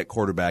stability at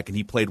quarterback, and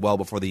he played well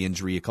before the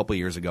injury a couple of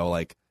years ago.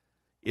 Like,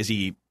 is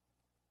he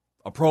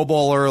a Pro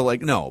Bowler?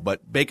 Like, no,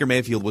 but Baker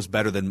Mayfield was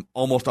better than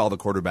almost all the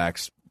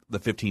quarterbacks the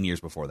 15 years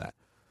before that.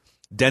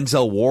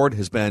 Denzel Ward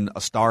has been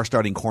a star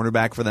starting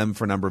cornerback for them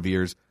for a number of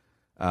years.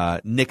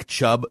 Nick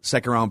Chubb,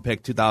 second-round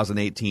pick,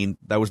 2018.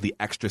 That was the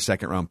extra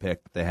second-round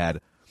pick that they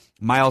had.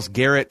 Myles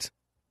Garrett,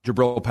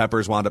 Jabril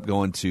Peppers wound up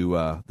going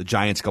to the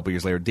Giants a couple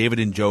years later. David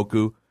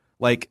Njoku.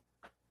 Like,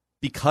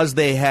 because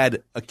they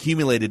had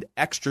accumulated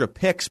extra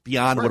picks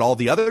beyond what all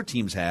the other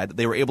teams had,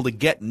 they were able to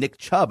get Nick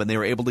Chubb and they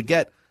were able to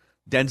get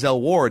Denzel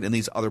Ward and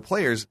these other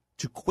players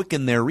to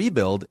quicken their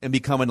rebuild and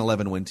become an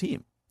 11-win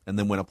team and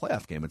then win a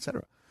playoff game,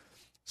 etc.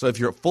 So if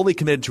you're fully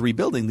committed to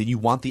rebuilding, then you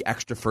want the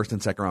extra first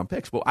and second round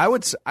picks. But I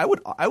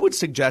would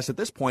suggest at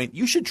this point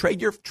you should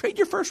trade your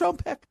first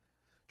round pick,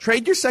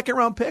 trade your second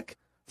round pick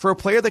for a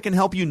player that can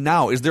help you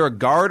now. Is there a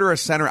guard or a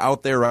center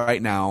out there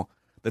right now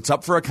that's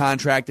up for a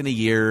contract in a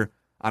year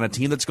on a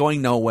team that's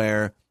going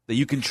nowhere that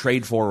you can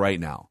trade for right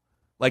now?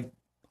 Like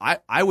I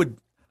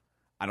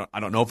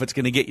don't know if it's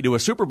going to get you to a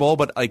Super Bowl,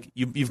 but like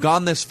you've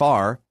gone this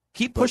far.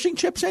 Keep pushing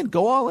chips in.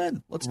 Go all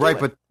in. Let's do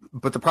it.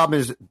 But the problem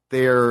is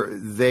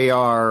they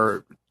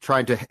are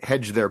trying to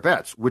hedge their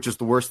bets, which is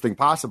the worst thing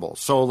possible.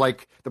 So,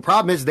 like, the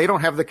problem is they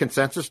don't have the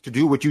consensus to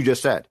do what you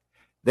just said.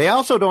 They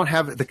also don't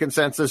have the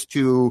consensus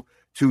to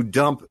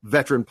dump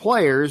veteran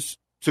players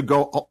to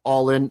go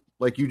all in,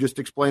 like you just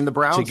explained the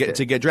Browns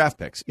to get draft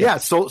picks. Yeah.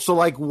 So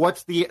like,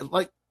 what's the,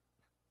 like,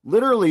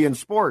 literally in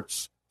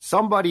sports,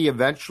 somebody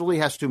eventually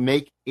has to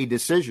make a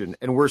decision.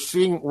 And we're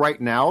seeing right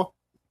now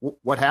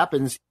what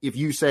happens if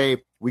you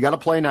say, we got to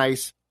play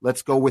nice.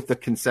 Let's go with the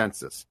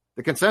consensus.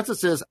 The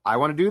consensus is, I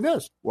want to do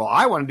this. Well,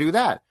 I want to do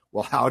that.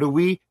 Well, how do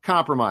we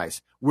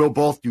compromise? We'll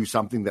both do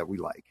something that we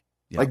like.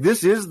 Yeah. Like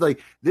this is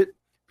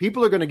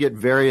people are going to get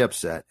very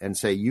upset and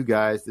say, you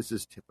guys, this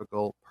is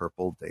typical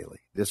Purple Daily.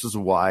 This is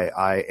why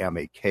I am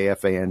a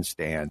KFAN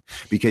stan,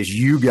 because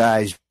you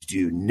guys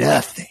do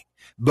nothing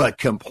but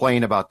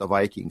complain about the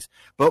Vikings.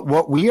 But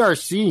what we are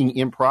seeing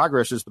in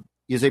progress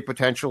is a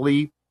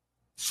potentially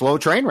slow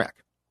train wreck.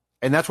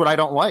 And that's what I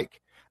don't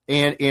like.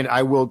 And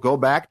I will go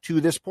back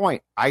to this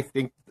point. I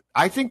think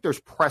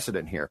there's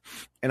precedent here.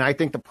 And I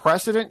think the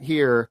precedent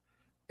here,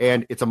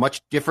 and it's a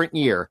much different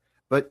year,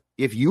 but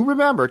if you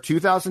remember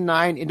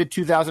 2009 into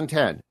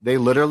 2010, they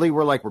literally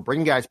were like, we're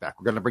bringing guys back.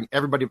 We're going to bring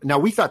everybody. Now,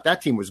 we thought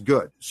that team was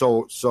good.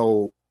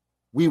 So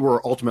we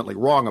were ultimately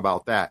wrong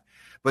about that.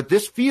 But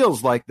this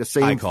feels like the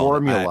same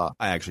formula.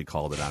 I actually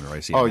called it on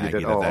Royce. Oh, you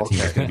did? That team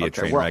is going to be a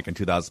train wreck in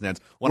 2010.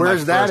 One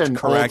where's of my first that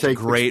correct,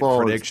 great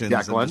predictions. I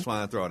just want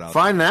to throw it out.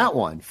 Find that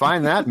one.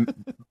 Find that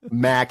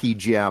Mackey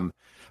gem.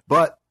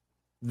 But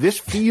this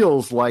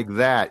feels like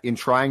that in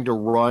trying to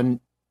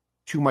run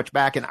too much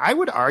back. And I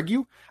would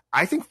argue,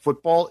 I think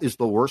football is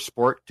the worst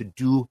sport to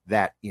do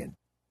that in.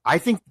 I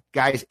think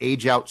guys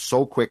age out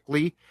so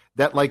quickly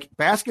that, like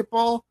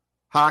basketball,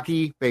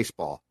 hockey,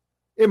 baseball,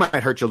 it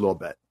might hurt you a little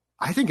bit.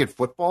 I think in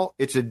football,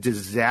 it's a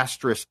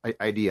disastrous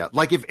idea.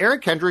 Like if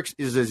Eric Kendricks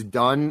is as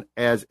done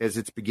as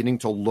it's beginning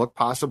to look,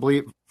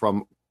 possibly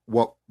from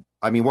what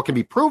can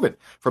be proven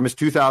from his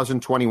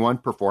 2021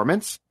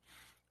 performance,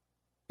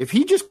 if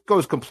he just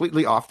goes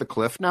completely off the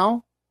cliff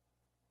now,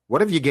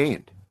 what have you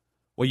gained?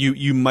 Well,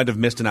 you might have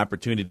missed an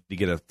opportunity to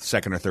get a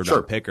second or third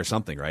round pick or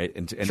something, right?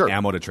 And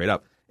ammo to trade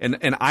up.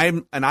 And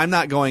I'm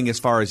not going as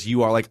far as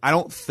you are. Like I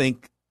don't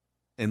think,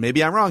 and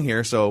maybe I'm wrong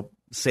here, so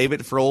save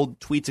it for old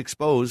tweets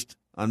exposed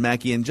on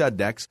Mackey and Judd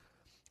decks.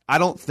 I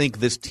don't think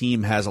this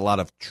team has a lot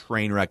of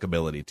train wreck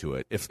ability to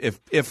it.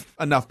 If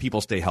enough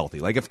people stay healthy,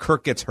 like if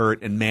Kirk gets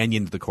hurt and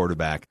Mannion's the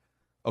quarterback,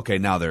 okay,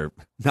 now they're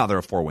a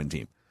 4-win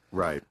team,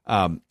 right?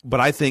 But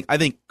I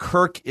think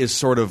Kirk is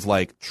sort of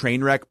like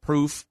train wreck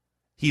proof.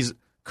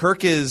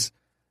 Kirk is.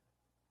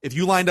 If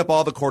you lined up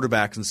all the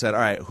quarterbacks and said, all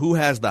right, who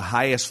has the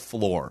highest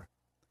floor?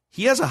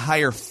 He has a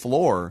higher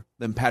floor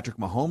than Patrick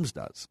Mahomes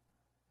does.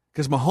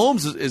 Because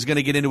Mahomes is going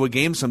to get into a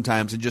game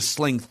sometimes and just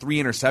sling 3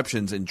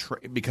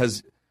 interceptions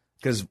because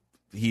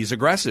he's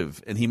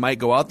aggressive and he might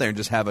go out there and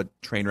just have a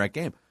train wreck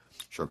game.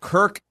 Sure.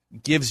 Kirk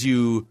gives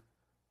you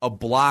a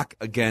block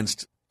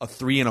against a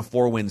 3 and a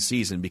 4-win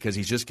season because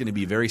he's just going to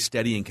be very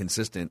steady and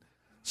consistent.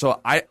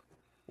 So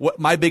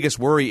my biggest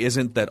worry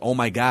isn't that, oh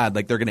my God,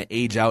 like they're going to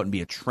age out and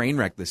be a train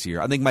wreck this year.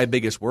 I think my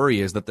biggest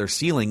worry is that their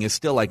ceiling is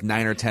still like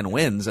 9 or 10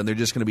 wins and they're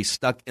just going to be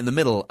stuck in the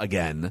middle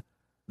again.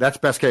 That's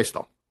best case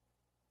though.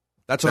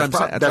 That's what I'm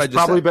saying. That's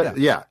probably better.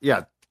 Yeah.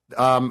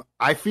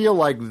 I feel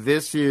like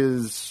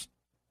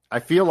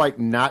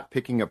not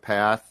picking a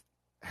path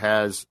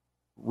has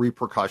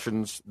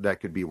repercussions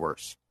that could be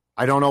worse.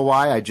 I don't know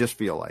why. I just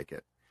feel like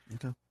it.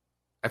 Okay.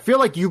 I feel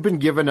like you've been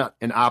given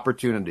an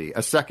opportunity,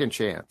 a second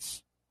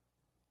chance.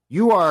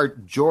 You are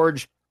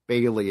George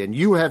Bailey, and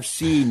you have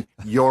seen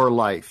your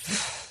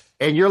life.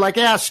 And you're like,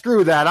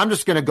 screw that. I'm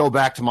just going to go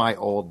back to my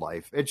old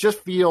life. It just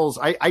feels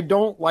I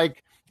don't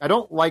like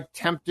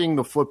tempting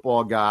the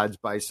football gods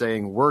by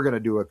saying we're going to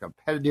do a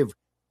competitive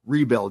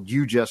rebuild.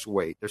 You just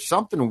wait. There's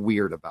something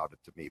weird about it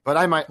to me, but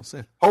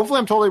hopefully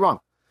I'm totally wrong.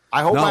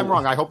 I hope I'm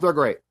wrong. I hope they're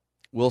great.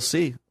 We'll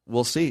see.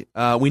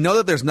 We know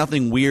that there's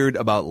nothing weird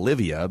about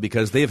Livia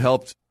because they've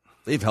helped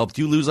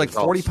you lose like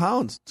 40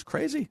 pounds. It's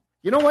crazy.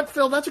 You know what,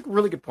 Phil? That's a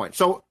really good point.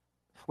 So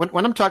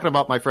when I'm talking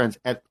about my friends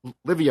at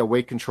Livia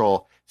Weight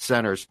Control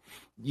Centers,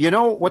 you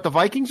know what the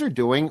Vikings are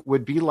doing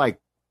would be like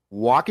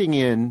walking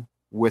in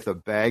with a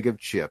bag of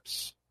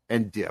chips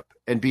and dip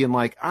and being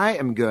like, I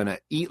am going to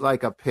eat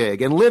like a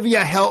pig. And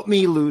Livia, help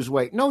me lose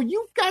weight. No,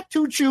 you've got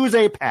to choose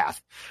a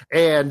path.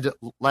 And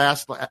I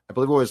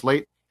believe it was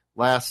late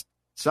last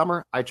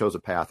summer, I chose a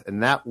path,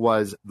 and that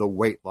was the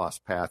weight loss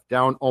path,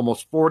 down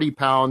almost 40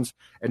 pounds.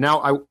 And now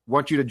I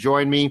want you to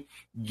join me.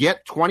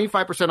 Get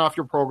 25% off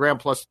your program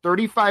plus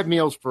 35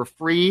 meals for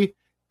free.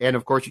 And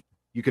of course,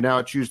 you can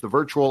now choose the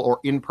virtual or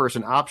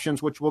in-person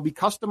options, which will be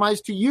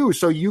customized to you.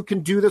 So you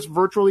can do this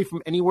virtually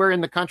from anywhere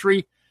in the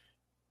country.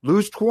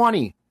 Lose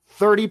 20,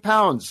 30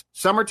 pounds.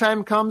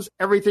 Summertime comes,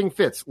 everything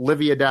fits.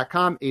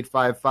 Livia.com,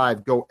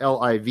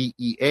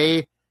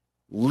 855-GO-LIVEA.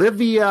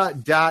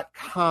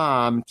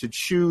 Livia.com to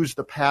choose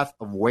the path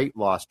of weight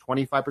loss.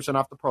 25%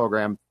 off the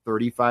program,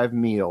 35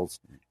 meals.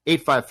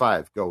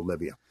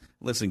 855-GO-LIVIA.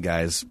 Listen,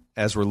 guys,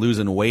 as we're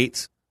losing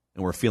weight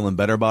and we're feeling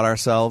better about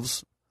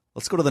ourselves,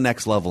 let's go to the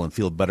next level and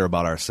feel better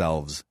about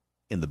ourselves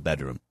in the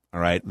bedroom. All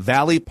right.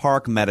 Valley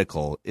Park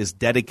Medical is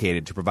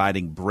dedicated to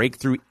providing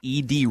breakthrough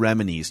ED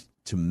remedies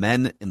to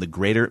men in the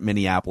greater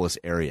Minneapolis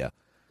area.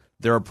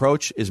 Their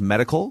approach is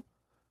medical,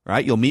 All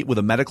right, you'll meet with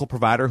a medical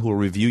provider who will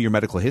review your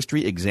medical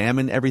history,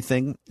 examine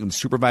everything, and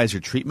supervise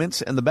your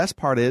treatments. And the best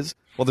part is,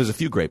 well, there's a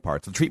few great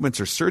parts. The treatments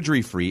are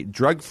surgery-free,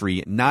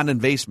 drug-free,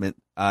 non-invasive,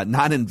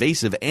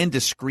 and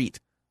discreet.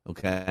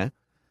 Okay?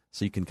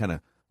 So you can kind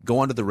of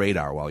go under the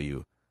radar while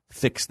you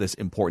fix this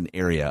important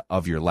area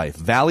of your life.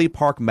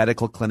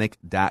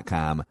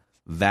 ValleyParkMedicalClinic.com.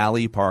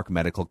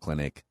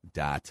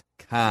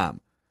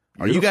 ValleyParkMedicalClinic.com.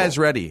 Are you guys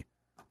ready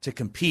to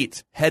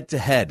compete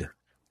head-to-head?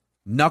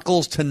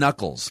 Knuckles to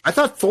knuckles. I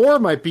thought Thor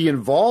might be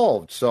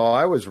involved, so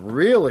I was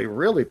really,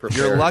 really prepared.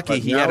 You're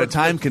lucky he had a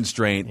time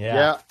constraint.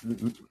 Yeah.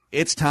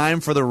 It's time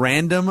for the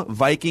random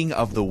Viking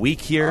of the week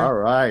here. All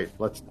right,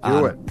 let's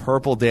do it.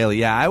 Purple Daily.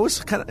 Yeah, I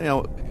was kind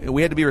of,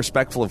 we had to be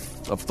respectful of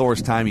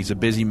Thor's time. He's a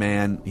busy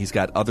man. He's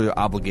got other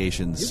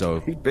obligations.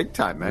 He's big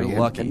time, man. You're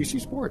lucky. NBC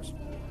Sports.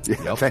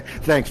 Yeah, Yep.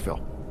 Thanks, Phil.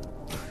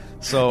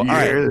 So, all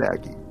right. You're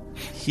lucky.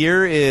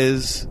 Here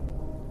is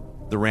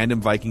the random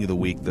Viking of the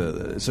week.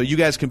 So you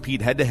guys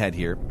compete head-to-head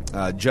here.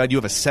 Judd, you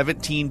have a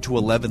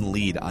 17-11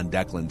 lead on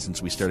Declan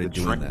since we started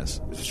doing this.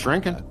 It's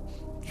shrinking.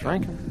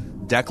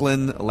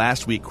 Declan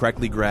last week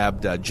correctly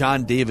grabbed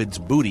John David's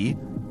booty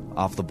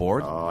off the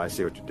board. Oh, I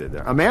see what you did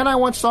there. A man I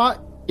once saw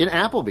in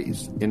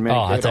Applebee's in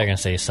Mankato. Oh, I thought you were going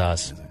to say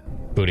sauce.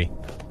 Booty.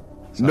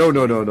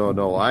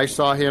 No. I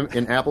saw him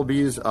in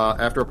Applebee's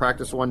after a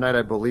practice one night.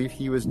 I believe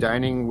he was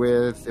dining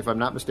with, if I'm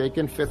not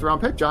mistaken, 5th-round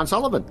pick John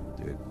Sullivan.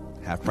 Dude,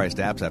 half-priced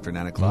apps after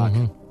 9 o'clock.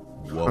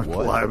 Whoa, boy.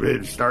 Well, I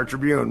mean, Star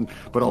Tribune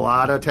put a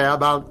lot of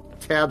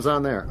tabs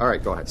on there. All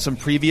right, go ahead. Some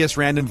previous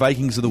random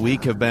Vikings of the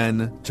week have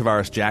been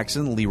Tavares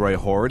Jackson, Leroy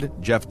Horde,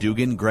 Jeff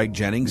Dugan, Greg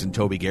Jennings, and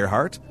Toby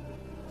Gerhart.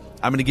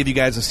 I'm going to give you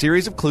guys a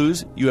series of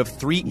clues. You have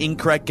 3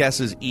 incorrect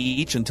guesses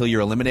each until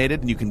you're eliminated,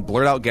 and you can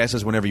blurt out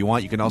guesses whenever you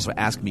want. You can also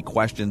ask me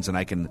questions, and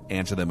I can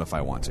answer them if I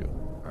want to.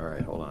 All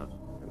right, hold on.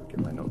 Let me get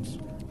my notes.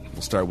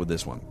 We'll start with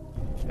this one.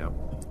 Yeah.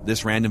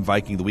 This random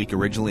Viking of the week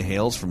originally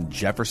hails from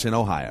Jefferson,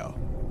 Ohio.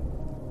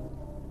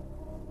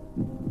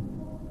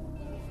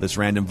 This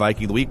random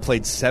Viking of the week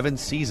played 7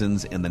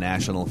 seasons in the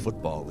National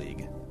Football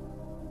League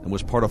and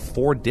was part of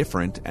 4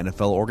 different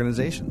NFL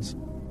organizations.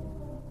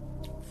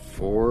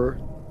 4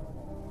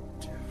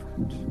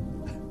 different.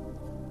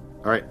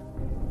 All right.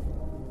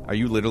 Are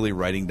you literally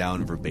writing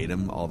down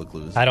verbatim all the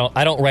clues? I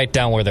don't write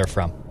down where they're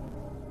from,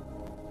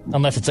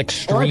 unless it's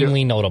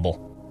extremely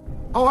notable.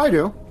 Oh, I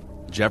do.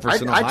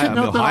 Jefferson,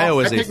 Ohio. Ohio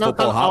is a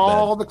football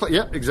hotbed.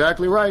 Yep,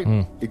 exactly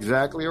right.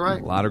 Exactly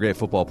right. A lot of great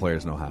football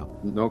players in Ohio.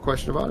 No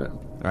question about it.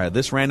 All right,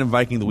 this random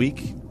Viking of the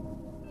week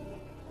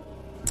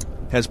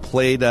has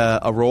played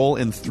a role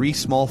in 3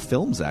 small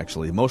films,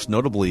 actually. Most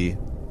notably,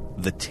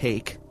 The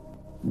Take.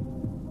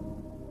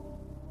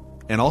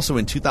 And also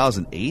in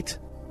 2008,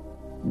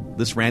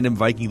 this random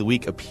Viking of the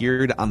week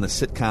appeared on the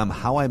sitcom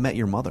How I Met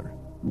Your Mother.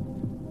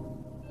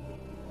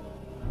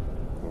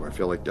 Oh, I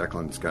feel like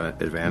Declan's got an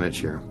advantage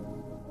here.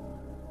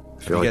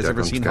 Have you guys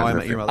ever seen How I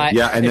Met Your Mother?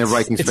 Yeah, and they're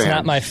Vikings fans. It's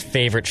not my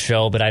favorite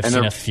show, but I've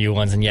seen a few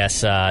ones. And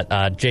yes,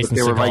 Jason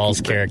Segal's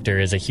character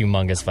is a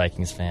humongous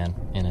Vikings fan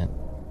in it.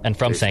 And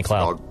from St.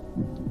 Cloud.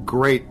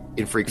 Great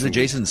in Freaks. Is it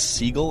Jason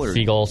Segel or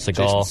Segal?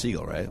 Jason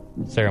Segel, right?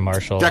 Sarah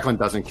Marshall. Declan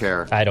doesn't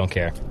care. I don't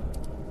care.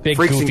 Big,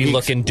 Freaks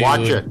goofy-looking dude.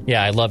 Watch it.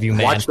 Yeah, I love you,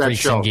 man. Watch that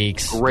Freaks show. and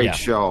Geeks. Great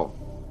show.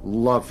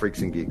 Love Freaks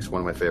and Geeks.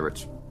 One of my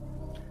favorites.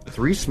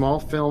 3 small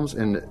films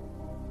and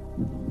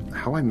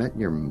How I Met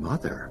Your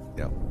Mother.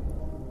 Yep.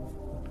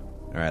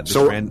 All right.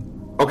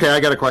 Okay, I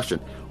got a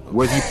question.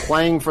 Was he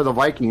playing for the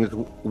Vikings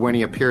when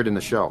he appeared in the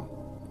show?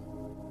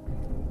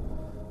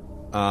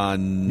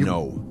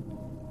 No.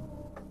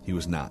 He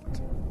was not.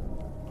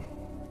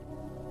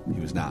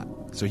 He was not.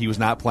 So he was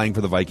not playing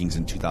for the Vikings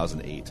in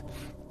 2008.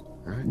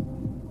 All right.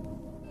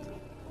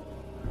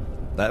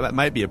 That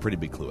might be a pretty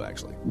big clue,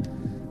 actually.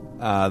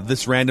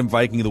 This random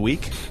Viking of the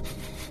week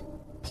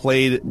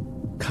played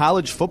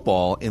college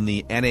football in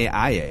the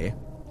NAIA.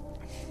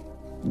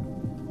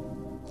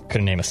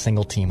 Couldn't name a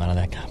single team out of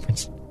that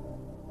conference.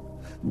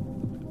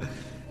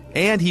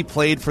 And he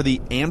played for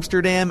the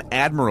Amsterdam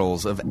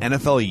Admirals of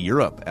NFL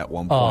Europe at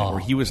one point, where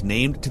he was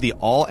named to the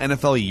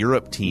All-NFL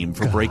Europe team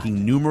for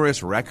breaking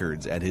numerous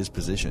records at his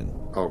position.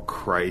 Oh,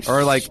 Christ.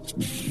 Or, like,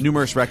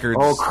 numerous records.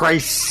 Oh,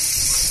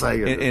 Christ.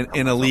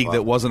 In a league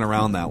that wasn't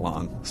around that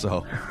long. So,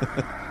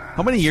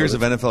 how many years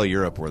of NFL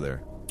Europe were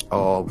there?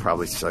 Oh,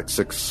 probably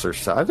 6 or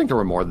 7. I think there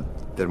were more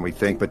than we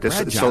think. But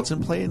Brad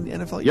Johnson played in the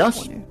NFL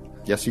Europe?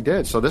 Yes, he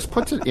did. So this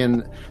puts it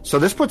in. So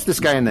this puts this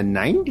guy in the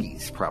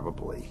 90s,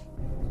 probably.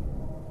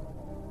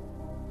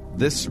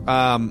 This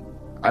I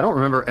don't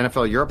remember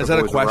NFL Europe. Is that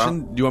a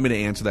question? Do you want me to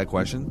answer that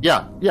question?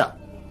 Yeah.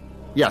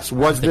 Yes.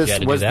 Was this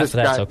guy?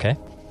 That's okay.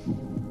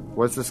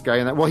 Was this guy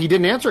in that? Well, he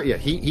didn't answer it yet.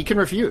 He can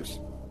refuse.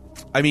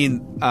 I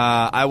mean,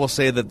 I will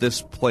say that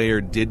this player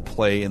did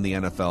play in the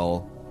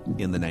NFL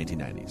in the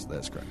 1990s.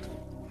 That's correct.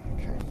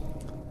 Okay.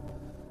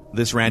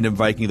 This random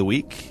Viking of the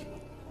week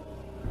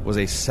was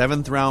a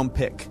 7th-round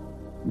pick.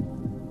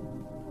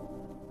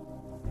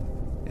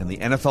 And the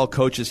NFL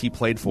coaches he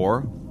played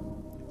for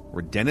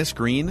were Dennis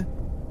Green,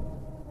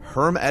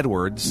 Herm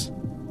Edwards,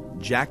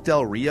 Jack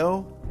Del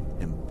Rio,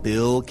 and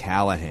Bill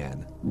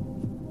Callahan.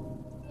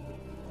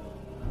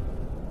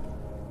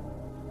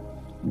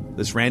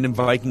 This random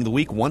Viking of the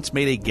week once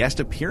made a guest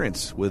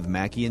appearance with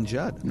Mackie and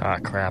Judd. Ah,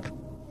 crap.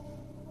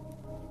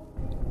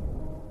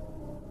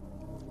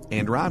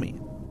 And Rami.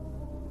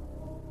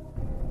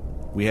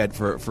 We had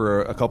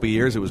for a couple of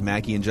years, it was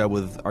Mackie and Judd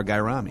with our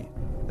guy Rami.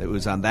 It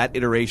was on that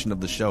iteration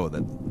of the show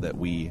that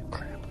we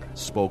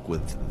spoke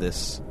with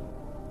this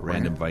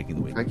random Viking of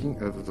the week.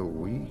 Viking of the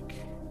week?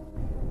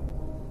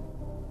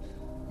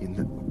 In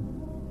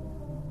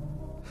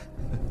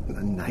the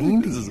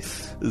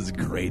 90s? This is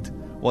great.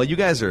 Well, you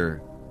guys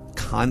are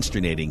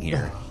consternating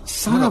here.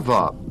 Son of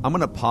a... I'm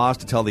going to pause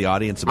to tell the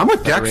audience about I'm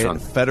with Dexon.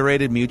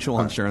 Federated Mutual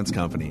Insurance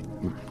Company.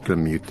 I'm going to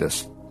mute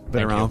this.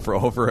 Been around for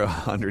over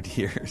 100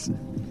 years.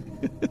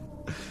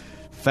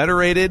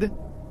 Federated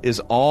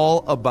is all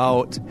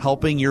about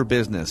helping your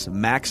business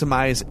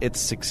maximize its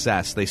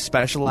success. They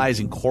specialize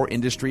in core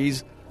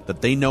industries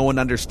that they know and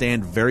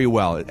understand very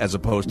well, as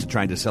opposed to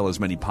trying to sell as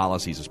many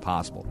policies as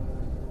possible.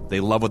 They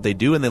love what they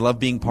do, and they love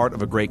being part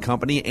of a great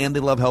company, and they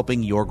love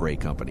helping your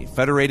great company.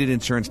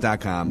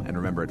 FederatedInsurance.com, and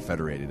remember, at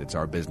Federated, it's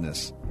our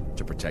business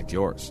to protect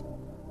yours.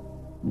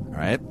 All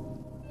right?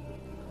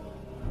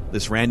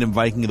 This random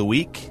Viking of the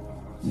week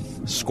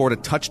scored a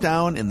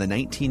touchdown in the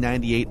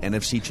 1998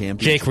 NFC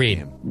Championship Jake Reed.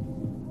 game.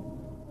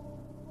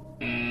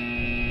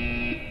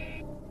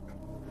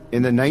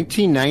 In the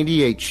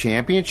 1998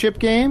 championship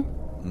game?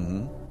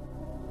 Mm-hmm.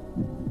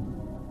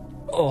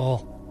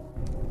 Oh.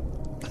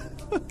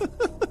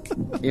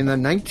 In the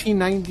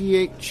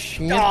 1998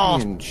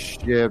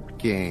 championship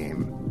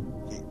game.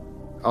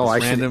 Oh, I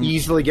should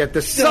easily get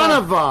the son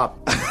of a...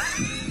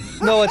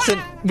 No,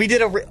 we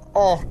did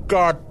oh,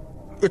 God.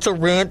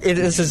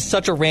 This is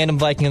such a random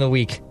Viking of the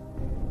week.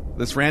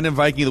 This random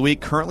Viking of the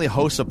week currently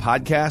hosts a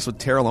podcast with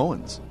Terrell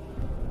Owens.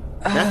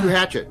 Matthew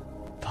Hatchett.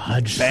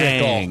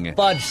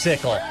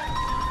 Fudgesicle.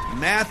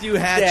 Matthew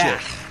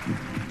Hatchett. Yeah.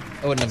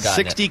 I wouldn't have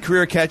gotten 60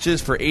 career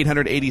catches for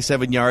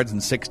 887 yards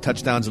and 6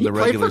 touchdowns in the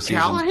regular season.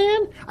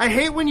 Callahan? I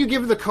hate when you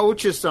give the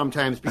coaches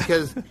sometimes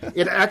because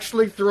it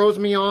actually throws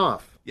me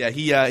off. Yeah,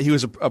 he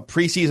was a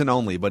preseason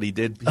only, but he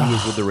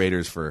was with the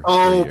Raiders for.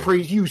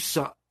 You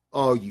saw.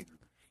 Oh, you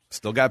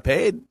still got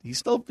paid. He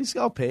still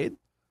got paid.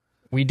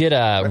 We did.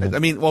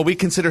 We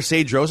consider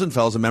Sage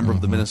Rosenfeld a member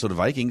of the Minnesota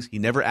Vikings. He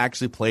never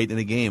actually played in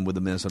a game with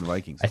the Minnesota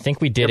Vikings. I think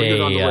we did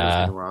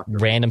a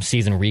random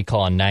season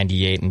recall in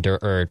 '98,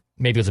 or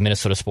maybe it was a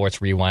Minnesota Sports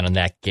Rewind on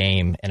that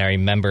game. And I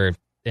remember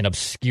an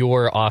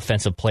obscure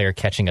offensive player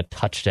catching a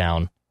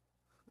touchdown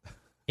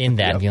in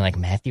that, and being like,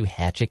 Matthew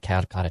Hatchett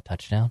caught a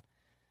touchdown.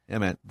 Yeah,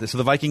 man. So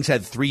the Vikings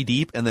had 3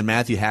 deep, and then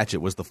Matthew Hatchett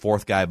was the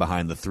 4th guy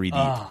behind the 3 deep.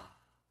 I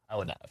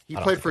would not. He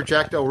played for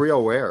Jack Del Rio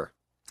where?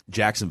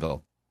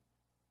 Jacksonville.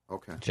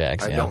 Okay.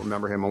 Jags, I don't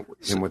remember him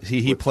with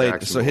he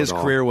played. So his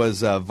career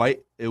was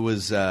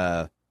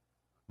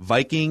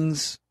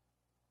Vikings,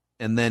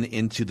 and then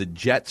into the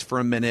Jets for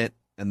a minute,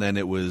 and then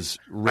it was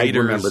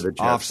Raiders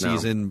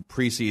off-season,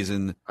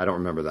 preseason. I don't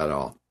remember that at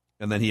all.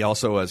 And then he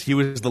was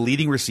the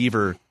leading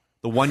receiver.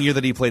 The one year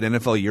that he played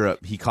NFL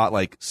Europe, he caught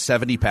like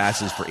 70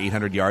 passes for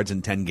 800 yards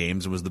in 10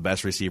 games and was the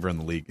best receiver in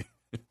the league.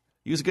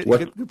 He was a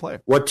good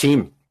player. What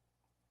team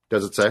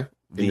does it say?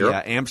 The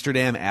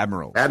Amsterdam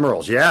Admirals.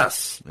 Admirals,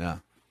 yes. Yeah.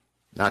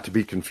 Not to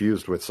be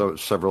confused with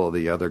several of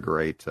the other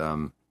great...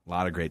 a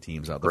lot of great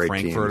teams out there.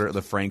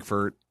 The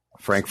Frankfurters.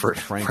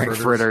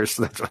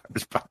 That's what I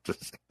was about to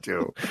say,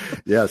 too.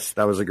 Yes,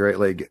 that was a great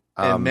league.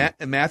 And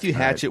Matthew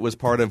Hatchett was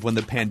part of when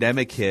the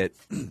pandemic hit.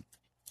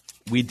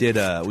 We did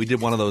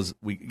one of those.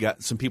 We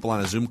got some people on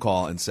a Zoom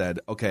call and said,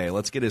 okay,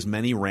 let's get as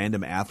many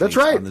random athletes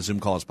on the Zoom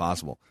call as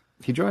possible.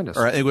 He joined us.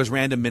 Or it was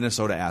random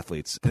Minnesota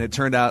athletes. And it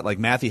turned out like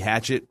Matthew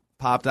Hatchett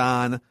popped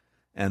on,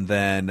 and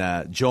then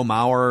Joe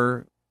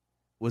Mauer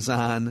was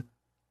on.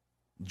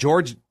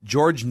 George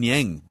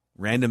Niang,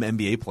 random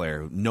NBA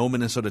player, no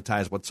Minnesota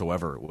ties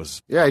whatsoever.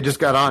 Yeah, he just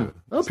got on.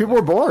 Oh, people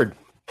were bored.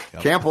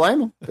 Yep. Can't blame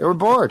them. They were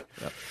bored.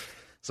 Yep.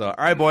 So, all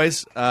right,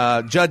 boys.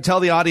 Judd, tell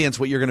the audience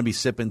what you're going to be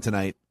sipping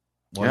tonight.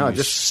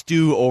 Just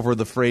stew over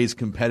the phrase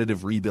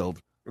competitive rebuild.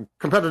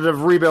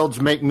 Competitive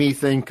rebuilds make me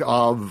think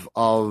of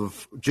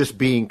just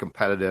being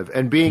competitive.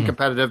 And being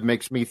competitive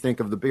makes me think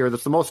of the beer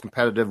that's the most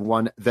competitive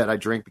one that I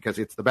drink because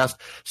it's the best.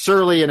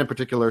 Surly, and in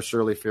particular,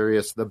 Surly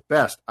Furious, the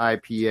best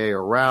IPA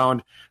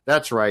around.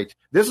 That's right.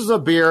 This is a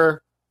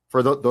beer,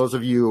 for those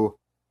of you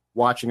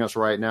watching us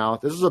right now,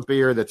 this is a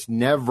beer that's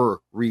never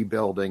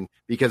rebuilding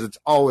because it's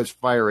always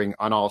firing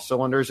on all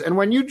cylinders. And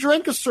when you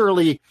drink a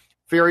Surly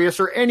Furious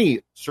or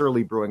any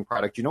Surly Brewing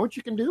product, you know what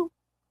you can do?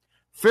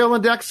 Phil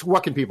and Dex,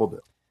 what can people do?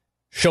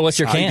 Show us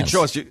your cans.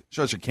 Show us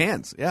your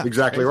cans. Yeah,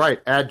 exactly right.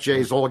 At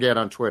Jay Zolgad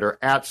on Twitter,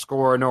 at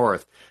Score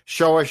North.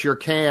 Show us your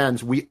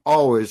cans. We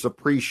always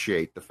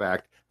appreciate the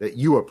fact that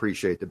you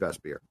appreciate the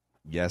best beer.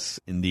 Yes,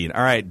 indeed.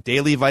 All right,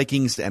 daily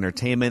Vikings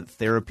entertainment,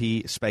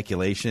 therapy,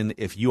 speculation.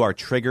 If you are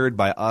triggered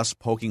by us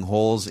poking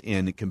holes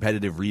in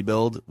competitive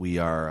rebuild,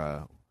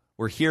 we're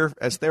here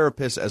as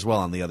therapists as well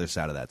on the other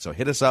side of that. So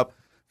hit us up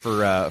for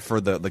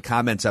the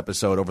comments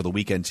episode over the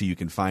weekend so you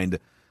can find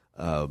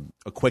a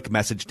quick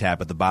message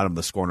tab at the bottom of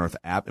the Score North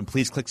app. And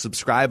please click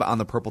subscribe on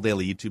the Purple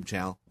Daily YouTube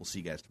channel. We'll see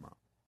you guys tomorrow.